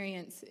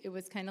experience, it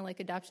was kind of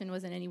like adoption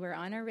wasn't anywhere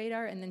on our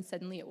radar, and then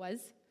suddenly it was.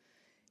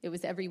 It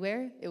was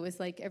everywhere. It was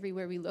like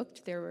everywhere we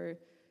looked, there were...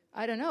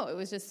 I don't know, it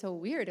was just so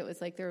weird. It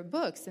was like there were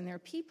books and there were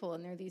people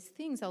and there were these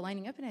things all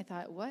lining up, and I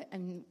thought, what?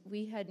 And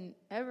we hadn't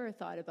ever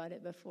thought about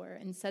it before.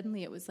 And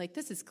suddenly it was like,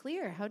 this is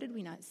clear. How did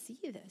we not see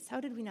this? How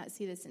did we not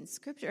see this in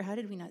Scripture? How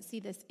did we not see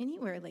this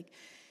anywhere?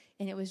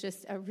 And it was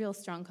just a real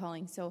strong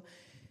calling. So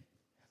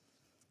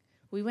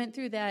we went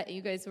through that.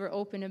 You guys were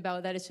open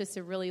about that. It's just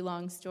a really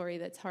long story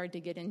that's hard to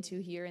get into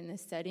here in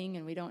this setting,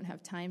 and we don't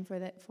have time for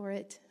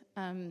it.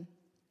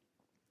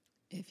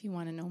 If you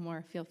want to know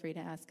more, feel free to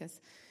ask us.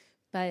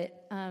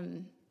 But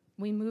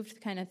we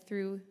moved kind of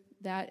through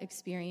that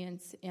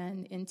experience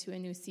and into a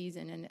new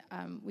season.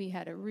 And we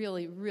had a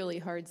really, really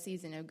hard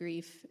season of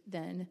grief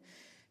then.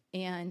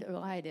 And,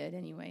 well, I did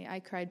anyway. I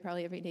cried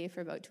probably every day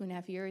for about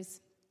 2.5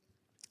 years.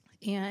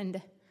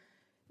 And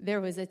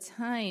there was a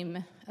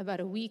time, about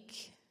a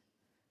week,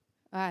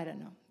 I don't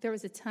know. There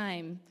was a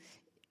time,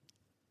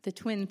 the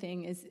twin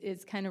thing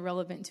is kind of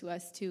relevant to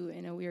us too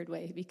in a weird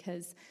way,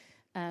 because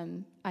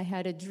I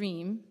had a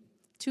dream,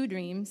 2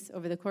 dreams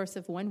over the course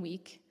of 1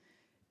 week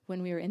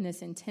when we were in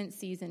this intense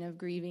season of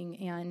grieving.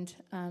 And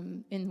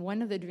in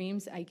one of the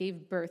dreams, I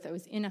gave birth. I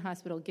was in a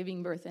hospital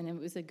giving birth, and it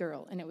was a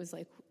girl. And it was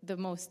like the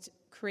most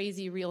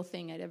crazy, real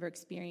thing I'd ever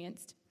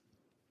experienced.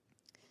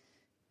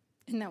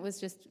 And that was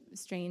just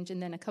strange.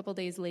 And then a couple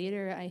days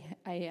later,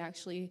 I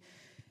actually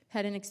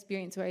had an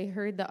experience where I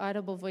heard the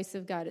audible voice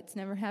of God. It's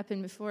never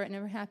happened before. It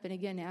never happened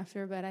again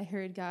after. But I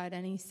heard God,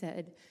 and he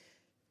said,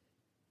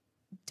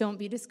 don't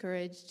be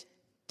discouraged.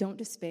 Don't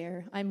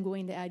despair. I'm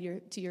going to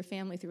add to your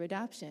family through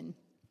adoption.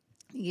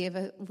 He gave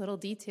a little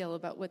detail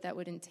about what that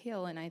would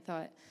entail, and I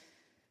thought,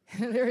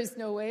 there is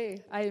no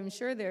way. I am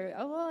sure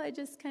I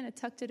just kind of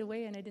tucked it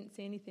away, and I didn't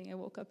say anything. I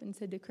woke up and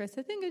said to Chris,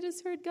 I think I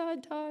just heard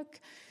God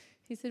talk.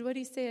 He said, what did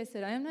he say? I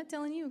said, I am not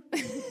telling you.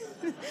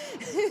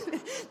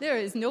 There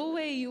is no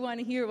way you want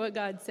to hear what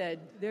God said.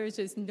 There is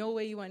just no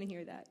way you want to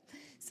hear that.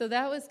 So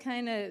that was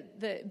kind of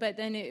but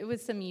then it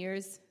was some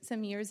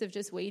years of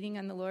just waiting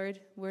on the Lord,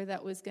 where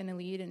that was going to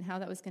lead and how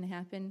that was going to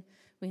happen.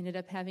 We ended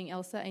up having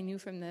Elsa. I knew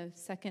from the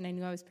second I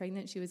knew I was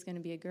pregnant, she was going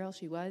to be a girl.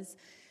 She was.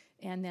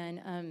 And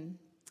then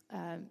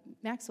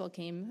Maxwell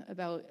came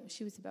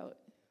she was about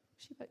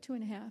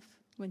 2.5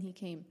 when he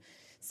came.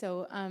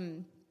 So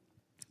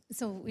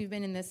we've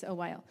been in this a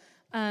while.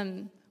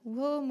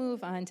 We'll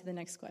move on to the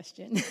next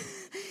question.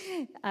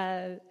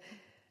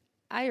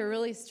 I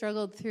really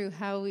struggled through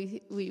how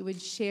we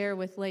would share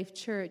with Life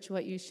Church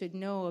what you should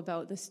know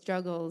about the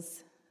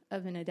struggles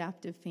of an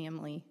adoptive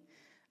family.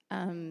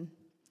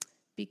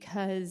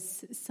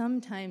 Because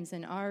sometimes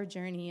in our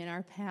journey, in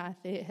our path,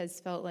 it has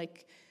felt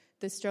like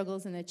the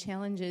struggles and the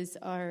challenges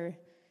are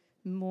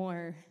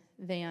more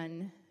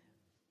than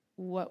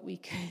what we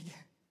could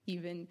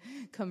even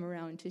come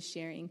around to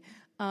sharing.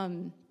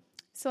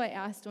 So I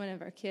asked one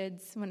of our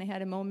kids when I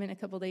had a moment a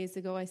couple days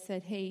ago, I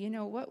said, hey,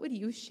 what would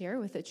you share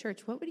with the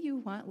church? What would you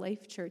want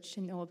Life Church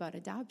to know about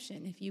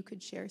adoption if you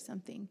could share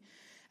something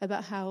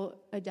about how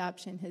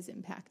adoption has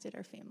impacted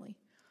our family?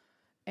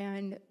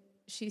 And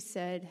she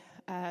said,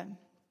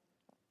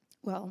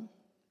 well,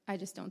 I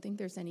just don't think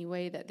there's any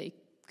way that they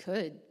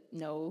could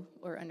know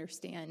or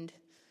understand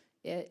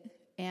it.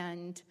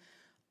 And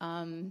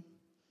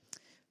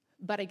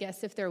But I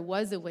guess if there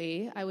was a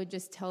way, I would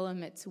just tell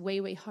them it's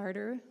way, way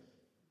harder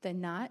than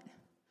not.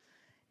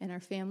 And our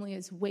family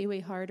is way, way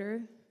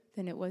harder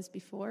than it was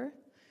before.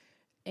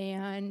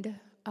 And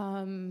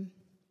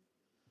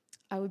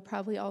I would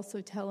probably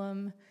also tell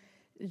them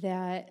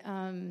that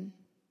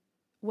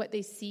what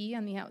they see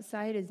on the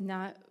outside is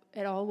not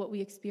at all what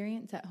we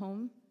experience at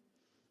home.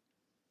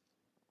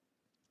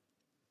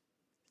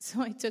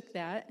 So I took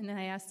that, and then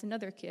I asked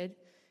another kid,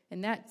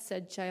 and that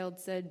child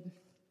said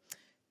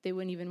they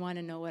wouldn't even want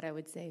to know what I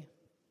would say.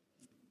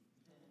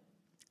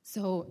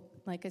 So,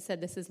 like I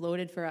said, this is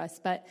loaded for us.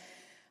 But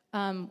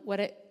I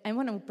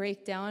want to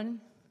break down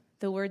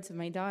the words of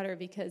my daughter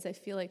because I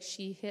feel like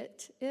she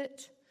hit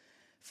it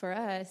for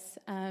us.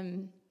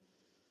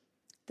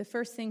 The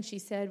first thing she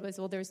said was,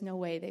 well, there's no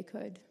way they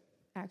could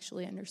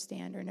actually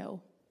understand or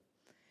know.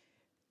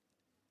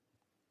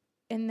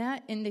 And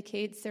that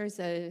indicates there's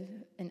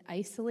an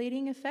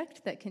isolating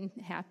effect that can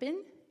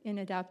happen in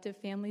adoptive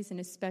families, and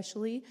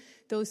especially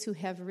those who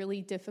have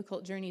really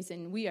difficult journeys.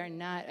 And we are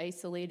not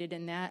isolated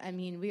in that. I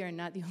mean, we are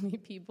not the only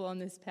people on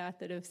this path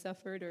that have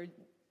suffered or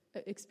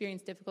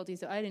experienced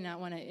difficulties. So I did not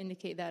want to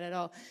indicate that at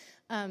all.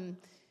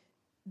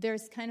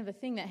 There's kind of a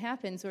thing that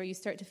happens where you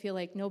start to feel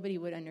like nobody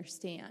would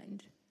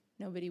understand.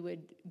 Nobody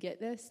would get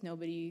this.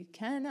 Nobody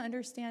can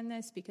understand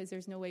this because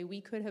there's no way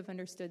we could have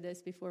understood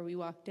this before we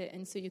walked it.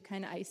 And so you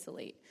kind of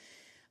isolate.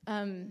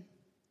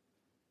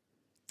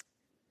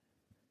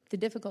 The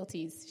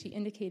difficulties, she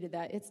indicated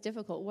that. It's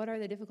difficult. What are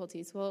the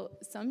difficulties? Well,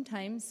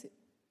 sometimes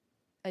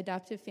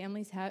adoptive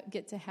families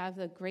get to have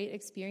a great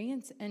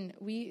experience, and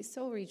we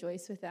so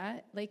rejoice with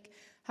that. Like,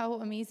 how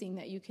amazing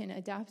that you can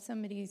adopt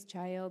somebody's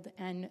child,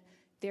 and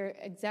they're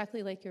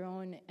exactly like your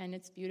own, and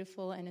it's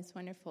beautiful, and it's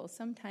wonderful.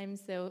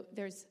 Sometimes, though,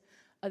 there's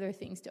other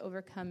things to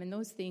overcome, and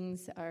those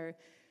things are,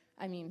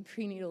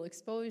 prenatal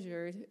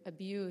exposure,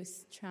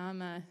 abuse,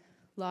 trauma,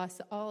 loss,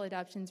 all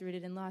adoptions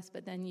rooted in loss,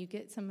 but then you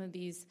get some of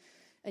these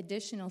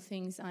additional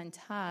things on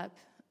top,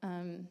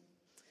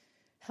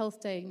 health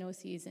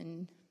diagnoses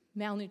and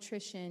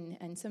malnutrition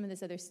and some of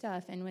this other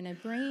stuff. And when a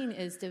brain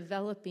is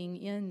developing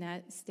in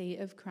that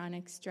state of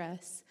chronic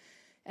stress,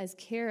 as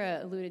Kara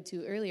alluded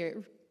to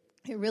earlier,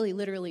 it really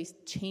literally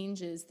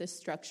changes the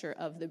structure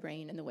of the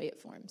brain and the way it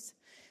forms.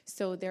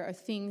 So there are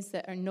things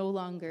that are no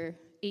longer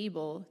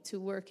able to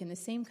work in the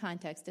same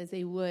context as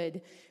they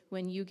would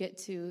when you get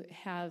to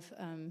have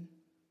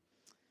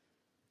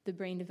the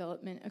brain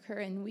development occur.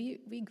 And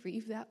we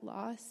grieve that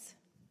loss.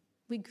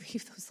 We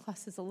grieve those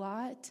losses a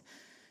lot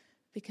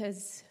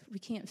because we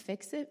can't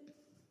fix it.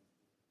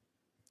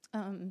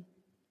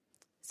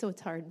 So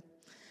it's hard.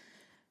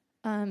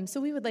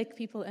 So we would like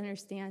people to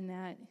understand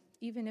that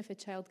even if a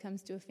child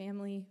comes to a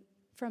family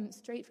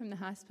straight from the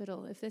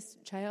hospital, if this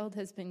child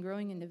has been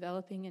growing and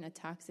developing in a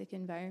toxic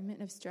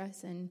environment of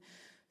stress and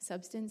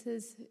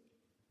substances,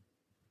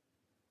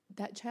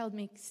 that child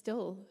may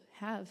still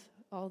have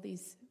all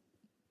these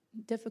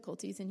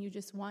difficulties, and you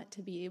just want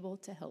to be able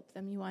to help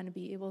them. You want to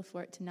be able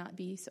for it to not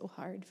be so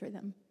hard for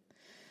them.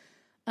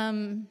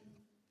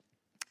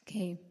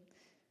 Okay,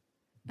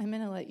 I'm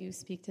going to let you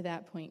speak to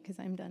that point because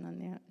I'm done on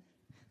that.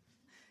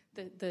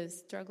 The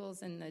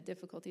struggles and the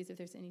difficulties, if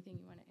there's anything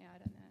you want to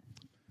add on that.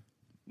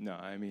 No,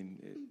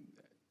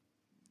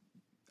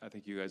 I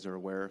think you guys are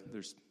aware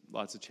there's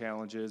lots of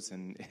challenges,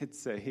 and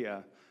it's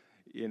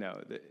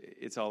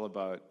it's all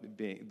about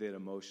being that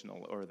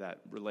emotional or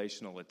that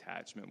relational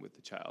attachment with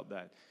the child.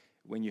 That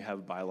when you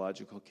have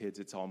biological kids,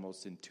 it's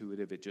almost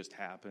intuitive. It just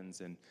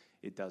happens, and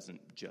it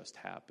doesn't just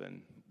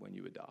happen when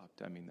you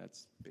adopt.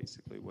 That's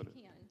basically what it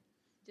can.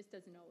 Just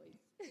doesn't always.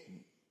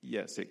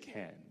 Yes, it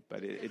can,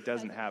 but it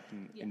doesn't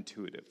happen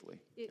intuitively.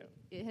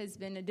 It has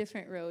been a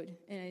different road,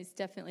 and it's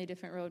definitely a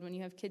different road when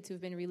you have kids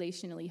who've been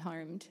relationally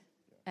harmed,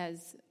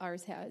 as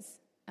ours has.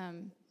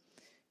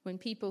 When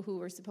people who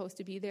were supposed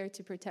to be there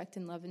to protect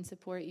and love and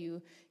support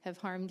you have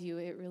harmed you,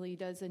 it really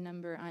does a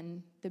number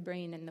on the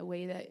brain and the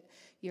way that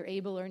you're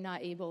able or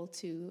not able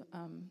to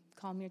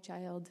calm your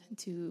child,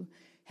 to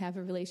have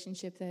a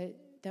relationship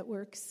that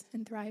works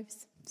and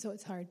thrives. So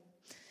it's hard.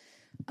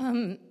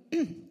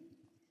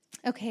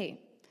 Okay,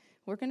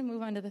 we're going to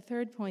move on to the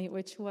third point,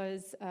 which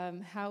was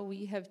how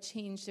we have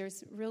changed.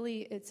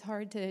 It's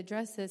hard to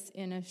address this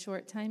in a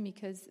short time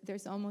because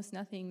there's almost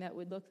nothing that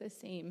would look the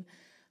same.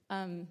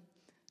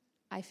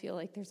 I feel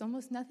like there's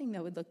almost nothing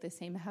that would look the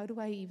same. How do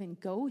I even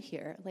go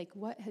here? Like,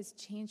 what has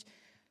changed?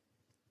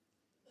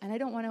 And I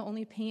don't want to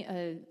only paint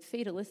a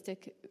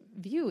fatalistic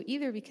view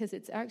either because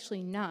it's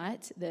actually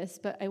not this,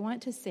 but I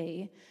want to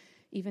say,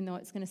 even though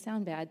it's going to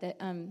sound bad,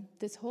 that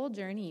this whole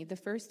journey, the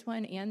first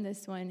one and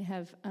this one,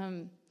 have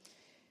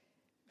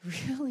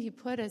really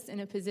put us in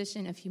a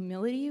position of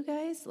humility, you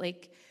guys,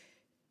 like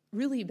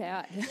really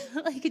bad.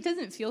 Like, it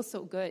doesn't feel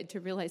so good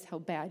to realize how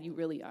bad you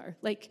really are.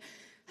 Really?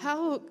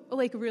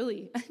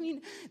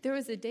 There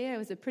was a day I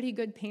was a pretty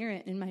good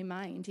parent in my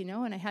mind,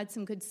 and I had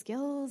some good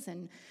skills,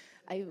 and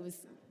I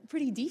was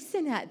pretty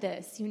decent at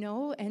this,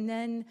 and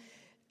then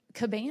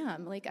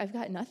kabam, I've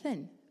got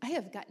nothing. I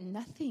have got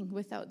nothing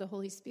without the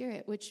Holy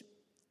Spirit, which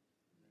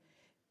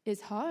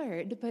is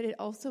hard, but it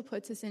also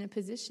puts us in a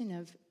position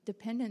of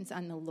dependence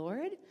on the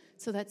Lord.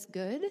 So that's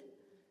good,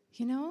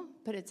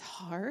 but it's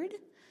hard.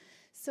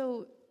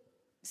 So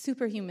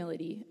super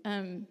humility.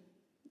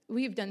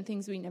 We've done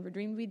things we never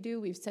dreamed we'd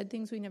do. We've said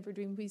things we never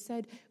dreamed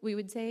we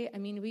would say. I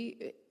mean,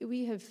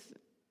 we have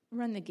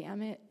run the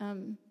gamut.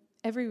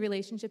 Every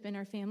relationship in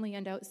our family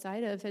and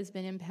outside of has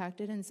been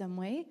impacted in some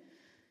way.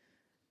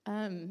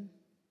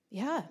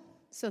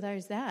 So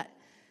there's that.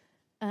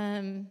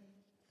 I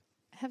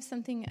have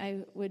something I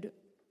would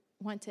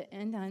want to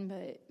end on,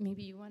 but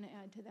maybe you want to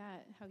add to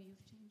that, how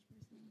you've changed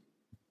personally.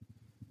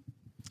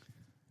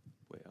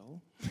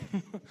 Well,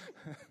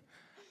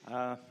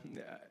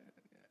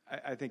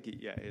 I think,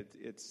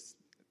 it's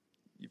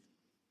you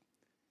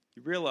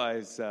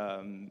realize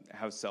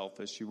how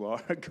selfish you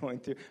are going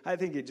through. I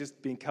think it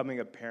just becoming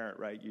a parent,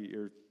 right?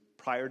 You're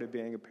prior to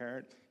being a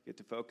parent, you get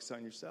to focus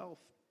on yourself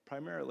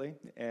primarily,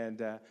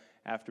 and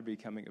after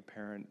becoming a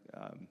parent,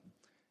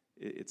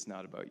 it's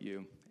not about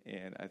you.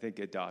 And I think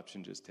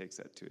adoption just takes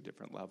that to a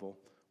different level,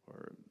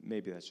 or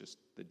maybe that's just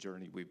the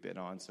journey we've been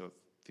on, so it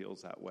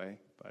feels that way.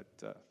 But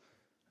I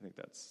think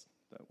that's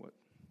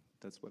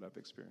what I've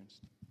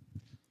experienced.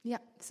 Yeah.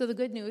 So the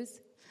good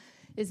news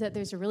is that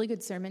there's a really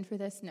good sermon for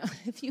this. No,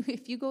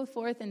 if you go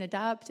forth and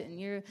adopt, and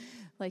you're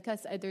like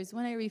us, there's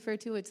one I refer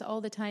to. It's all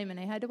the time, and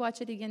I had to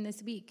watch it again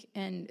this week.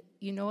 And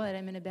you know what?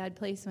 I'm in a bad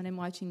place when I'm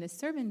watching this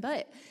sermon,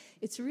 but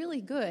it's really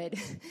good.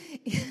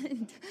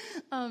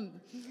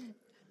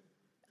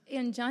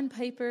 And John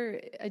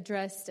Piper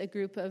addressed a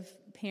group of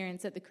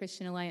parents at the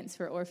Christian Alliance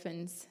for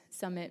Orphans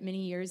Summit many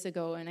years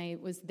ago, and I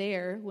was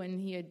there when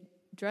he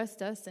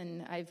addressed us,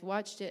 and I've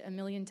watched it a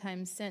million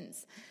times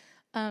since.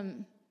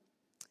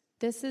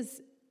 This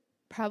is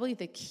probably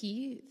the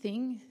key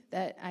thing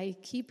that I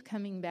keep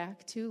coming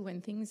back to when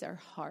things are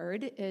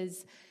hard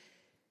is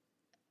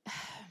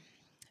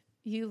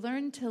you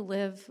learn to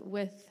live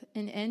with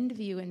an end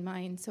view in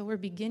mind. So we're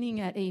beginning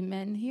at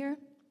amen here,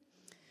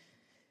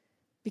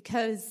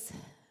 because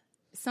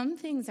some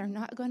things are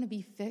not going to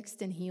be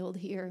fixed and healed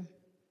here.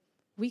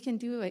 We can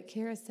do what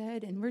Kara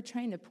said, and we're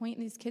trying to point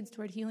these kids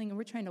toward healing, and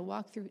we're trying to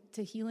walk through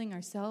to healing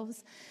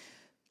ourselves.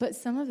 But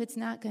some of it's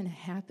not going to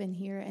happen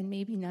here, and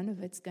maybe none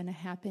of it's going to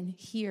happen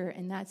here,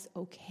 and that's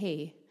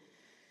okay.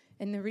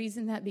 And the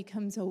reason that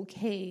becomes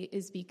okay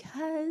is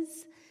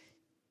because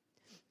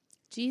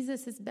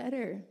Jesus is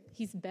better.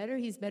 He's better.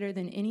 He's better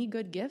than any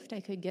good gift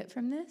I could get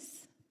from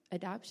this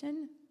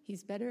adoption.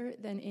 He's better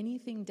than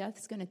anything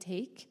death's going to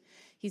take.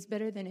 He's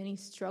better than any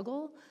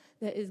struggle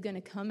that is going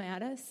to come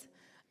at us.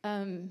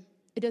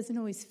 It doesn't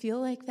always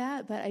feel like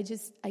that, but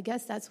I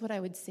guess that's what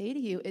I would say to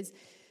you is,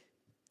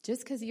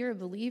 just because you're a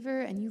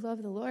believer and you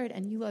love the Lord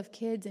and you love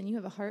kids and you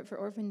have a heart for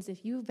orphans,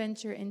 if you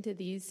venture into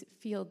these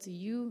fields,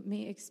 you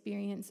may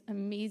experience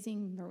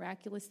amazing,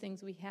 miraculous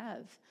things we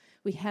have.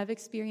 We have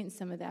experienced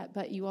some of that,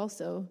 but you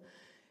also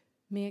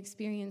may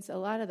experience a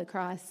lot of the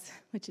cross,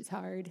 which is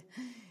hard.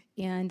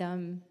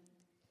 And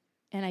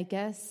I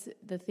guess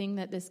the thing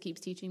that this keeps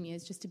teaching me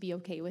is just to be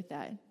okay with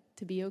that,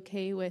 to be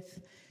okay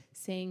with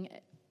saying,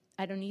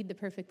 I don't need the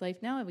perfect life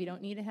now, and we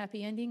don't need a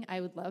happy ending.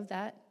 I would love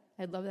that.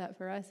 I'd love that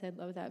for us. I'd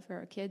love that for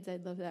our kids.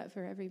 I'd love that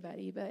for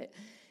everybody. But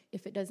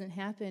if it doesn't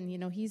happen,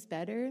 he's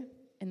better,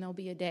 and there'll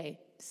be a day.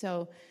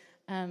 So,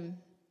 that's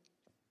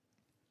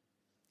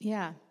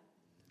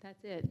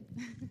it.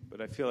 But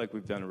I feel like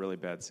we've done a really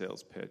bad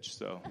sales pitch,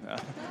 so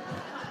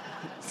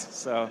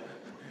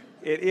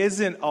it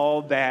isn't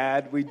all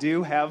bad. We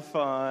do have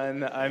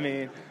fun. I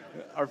mean,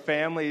 our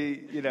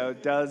family,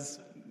 does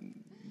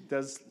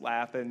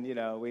laugh, and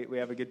we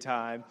have a good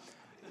time.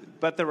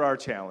 But there are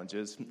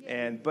challenges,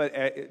 but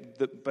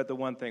the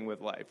one thing with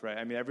life, right?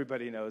 I mean,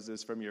 everybody knows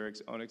this from your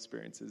own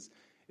experiences.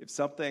 If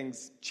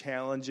something's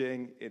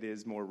challenging, it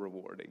is more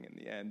rewarding in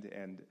the end,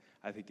 and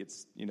I think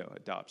it's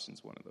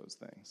adoption's one of those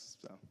things.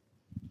 So,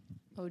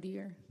 oh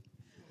dear,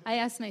 I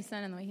asked my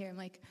son on the way here. I'm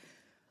like,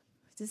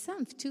 does this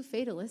sound too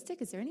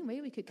fatalistic? Is there any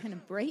way we could kind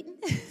of brighten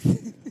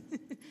this?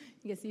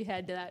 I guess you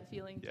had that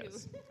feeling too.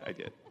 Yes, I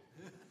did.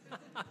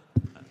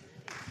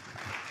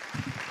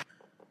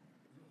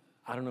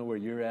 I don't know where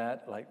you're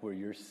at, like where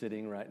you're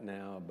sitting right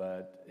now,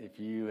 but if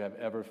you have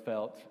ever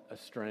felt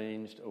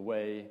estranged,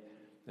 away,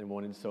 and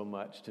wanted so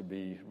much to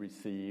be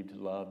received,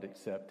 loved,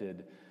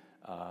 accepted,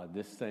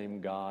 this same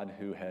God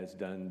who has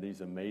done these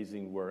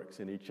amazing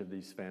works in each of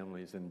these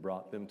families and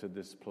brought them to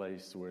this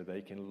place where they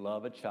can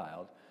love a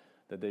child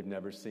that they've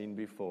never seen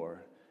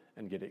before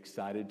and get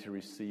excited to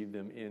receive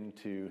them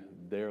into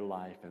their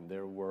life and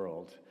their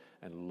world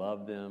and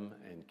love them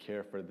and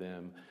care for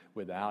them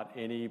without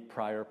any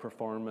prior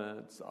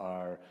performance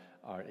or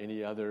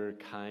any other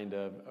kind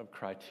of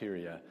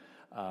criteria.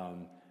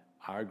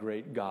 Our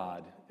great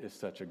God is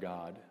such a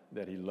God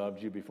that he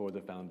loved you before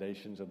the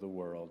foundations of the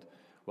world.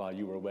 While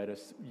you were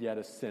yet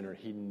a sinner,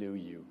 he knew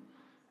you,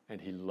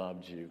 and he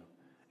loved you,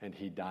 and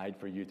he died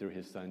for you through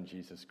his son,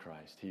 Jesus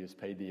Christ. He has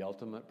paid the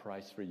ultimate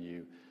price for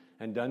you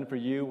and done for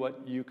you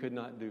what you could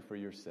not do for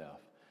yourself.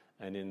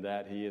 And in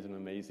that, he is an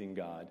amazing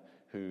God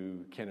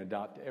who can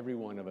adopt every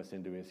one of us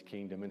into his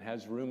kingdom and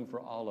has room for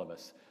all of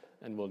us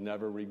and will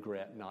never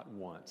regret, not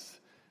once,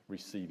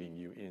 receiving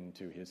you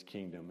into his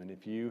kingdom. And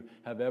if you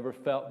have ever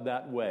felt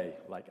that way,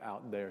 like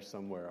out there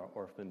somewhere or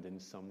orphaned in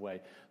some way,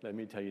 let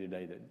me tell you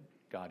today that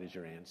God is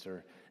your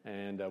answer.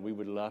 And we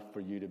would love for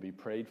you to be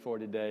prayed for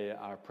today.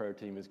 Our prayer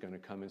team is going to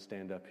come and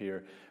stand up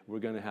here. We're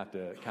going to have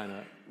to kind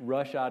of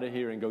rush out of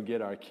here and go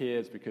get our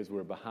kids because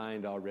we're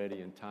behind already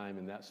in time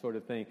and that sort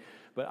of thing.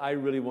 But I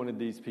really wanted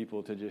these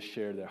people to just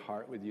share their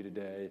heart with you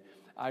today.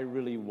 I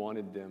really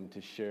wanted them to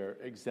share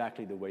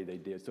exactly the way they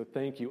did. So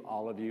thank you,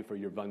 all of you, for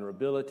your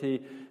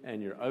vulnerability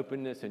and your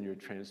openness and your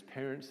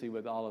transparency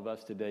with all of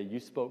us today. You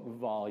spoke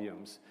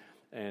volumes,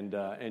 and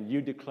you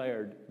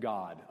declared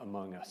God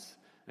among us.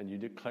 And you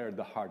declared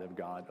the heart of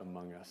God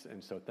among us.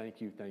 And so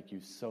thank you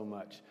so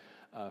much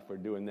for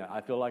doing that.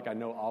 I feel like I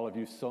know all of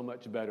you so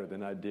much better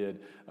than I did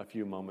a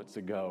few moments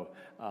ago.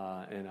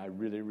 And I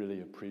really,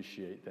 really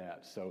appreciate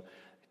that. So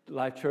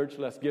Life Church,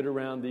 let's get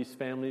around these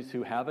families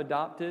who have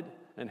adopted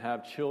and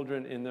have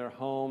children in their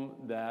home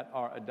that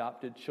are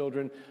adopted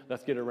children.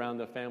 Let's get around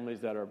the families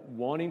that are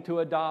wanting to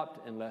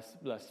adopt, and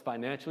let's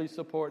financially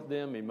support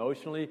them,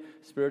 emotionally,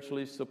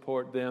 spiritually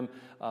support them.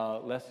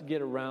 Let's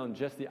get around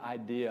just the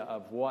idea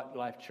of what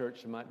Life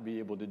Church might be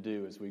able to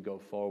do as we go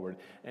forward,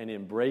 and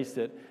embrace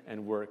it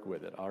and work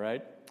with it, all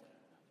right?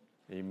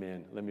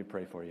 Amen. Let me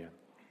pray for you.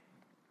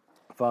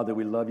 Father,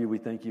 we love you. We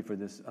thank you for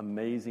this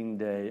amazing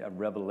day of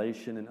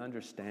revelation and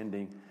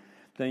understanding.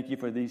 Thank you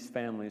for these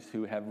families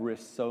who have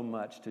risked so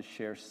much to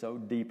share so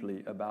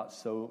deeply about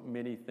so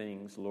many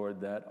things,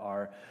 Lord, that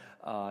are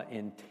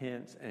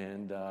intense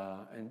and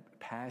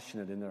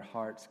passionate in their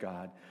hearts,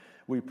 God.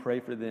 We pray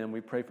for them.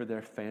 We pray for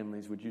their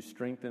families. Would you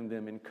strengthen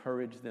them,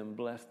 encourage them,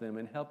 bless them,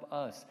 and help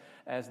us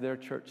as their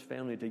church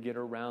family to get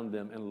around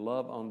them and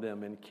love on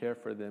them and care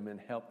for them and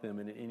help them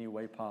in any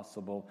way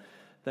possible.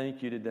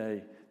 Thank you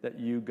today that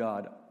you,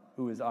 God,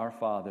 who is our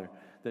Father,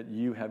 that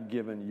you have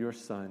given your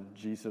Son,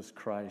 Jesus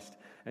Christ,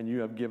 and you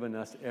have given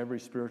us every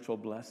spiritual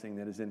blessing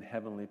that is in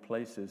heavenly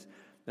places,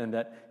 and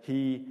that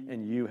he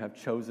and you have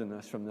chosen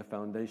us from the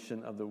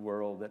foundation of the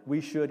world, that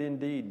we should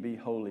indeed be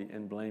holy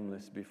and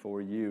blameless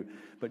before you.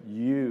 But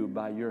you,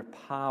 by your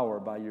power,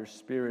 by your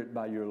Spirit,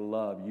 by your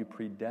love, you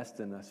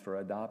predestined us for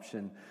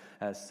adoption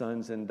as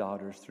sons and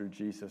daughters through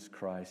Jesus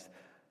Christ,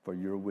 for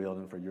your will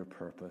and for your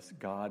purpose.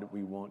 God,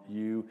 we want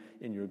you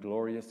in your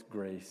glorious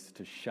grace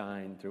to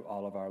shine through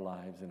all of our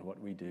lives and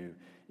what we do.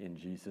 In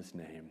Jesus'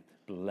 name,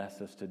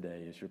 bless us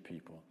today as your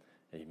people.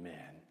 Amen.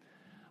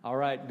 All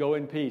right, go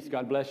in peace.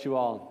 God bless you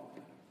all.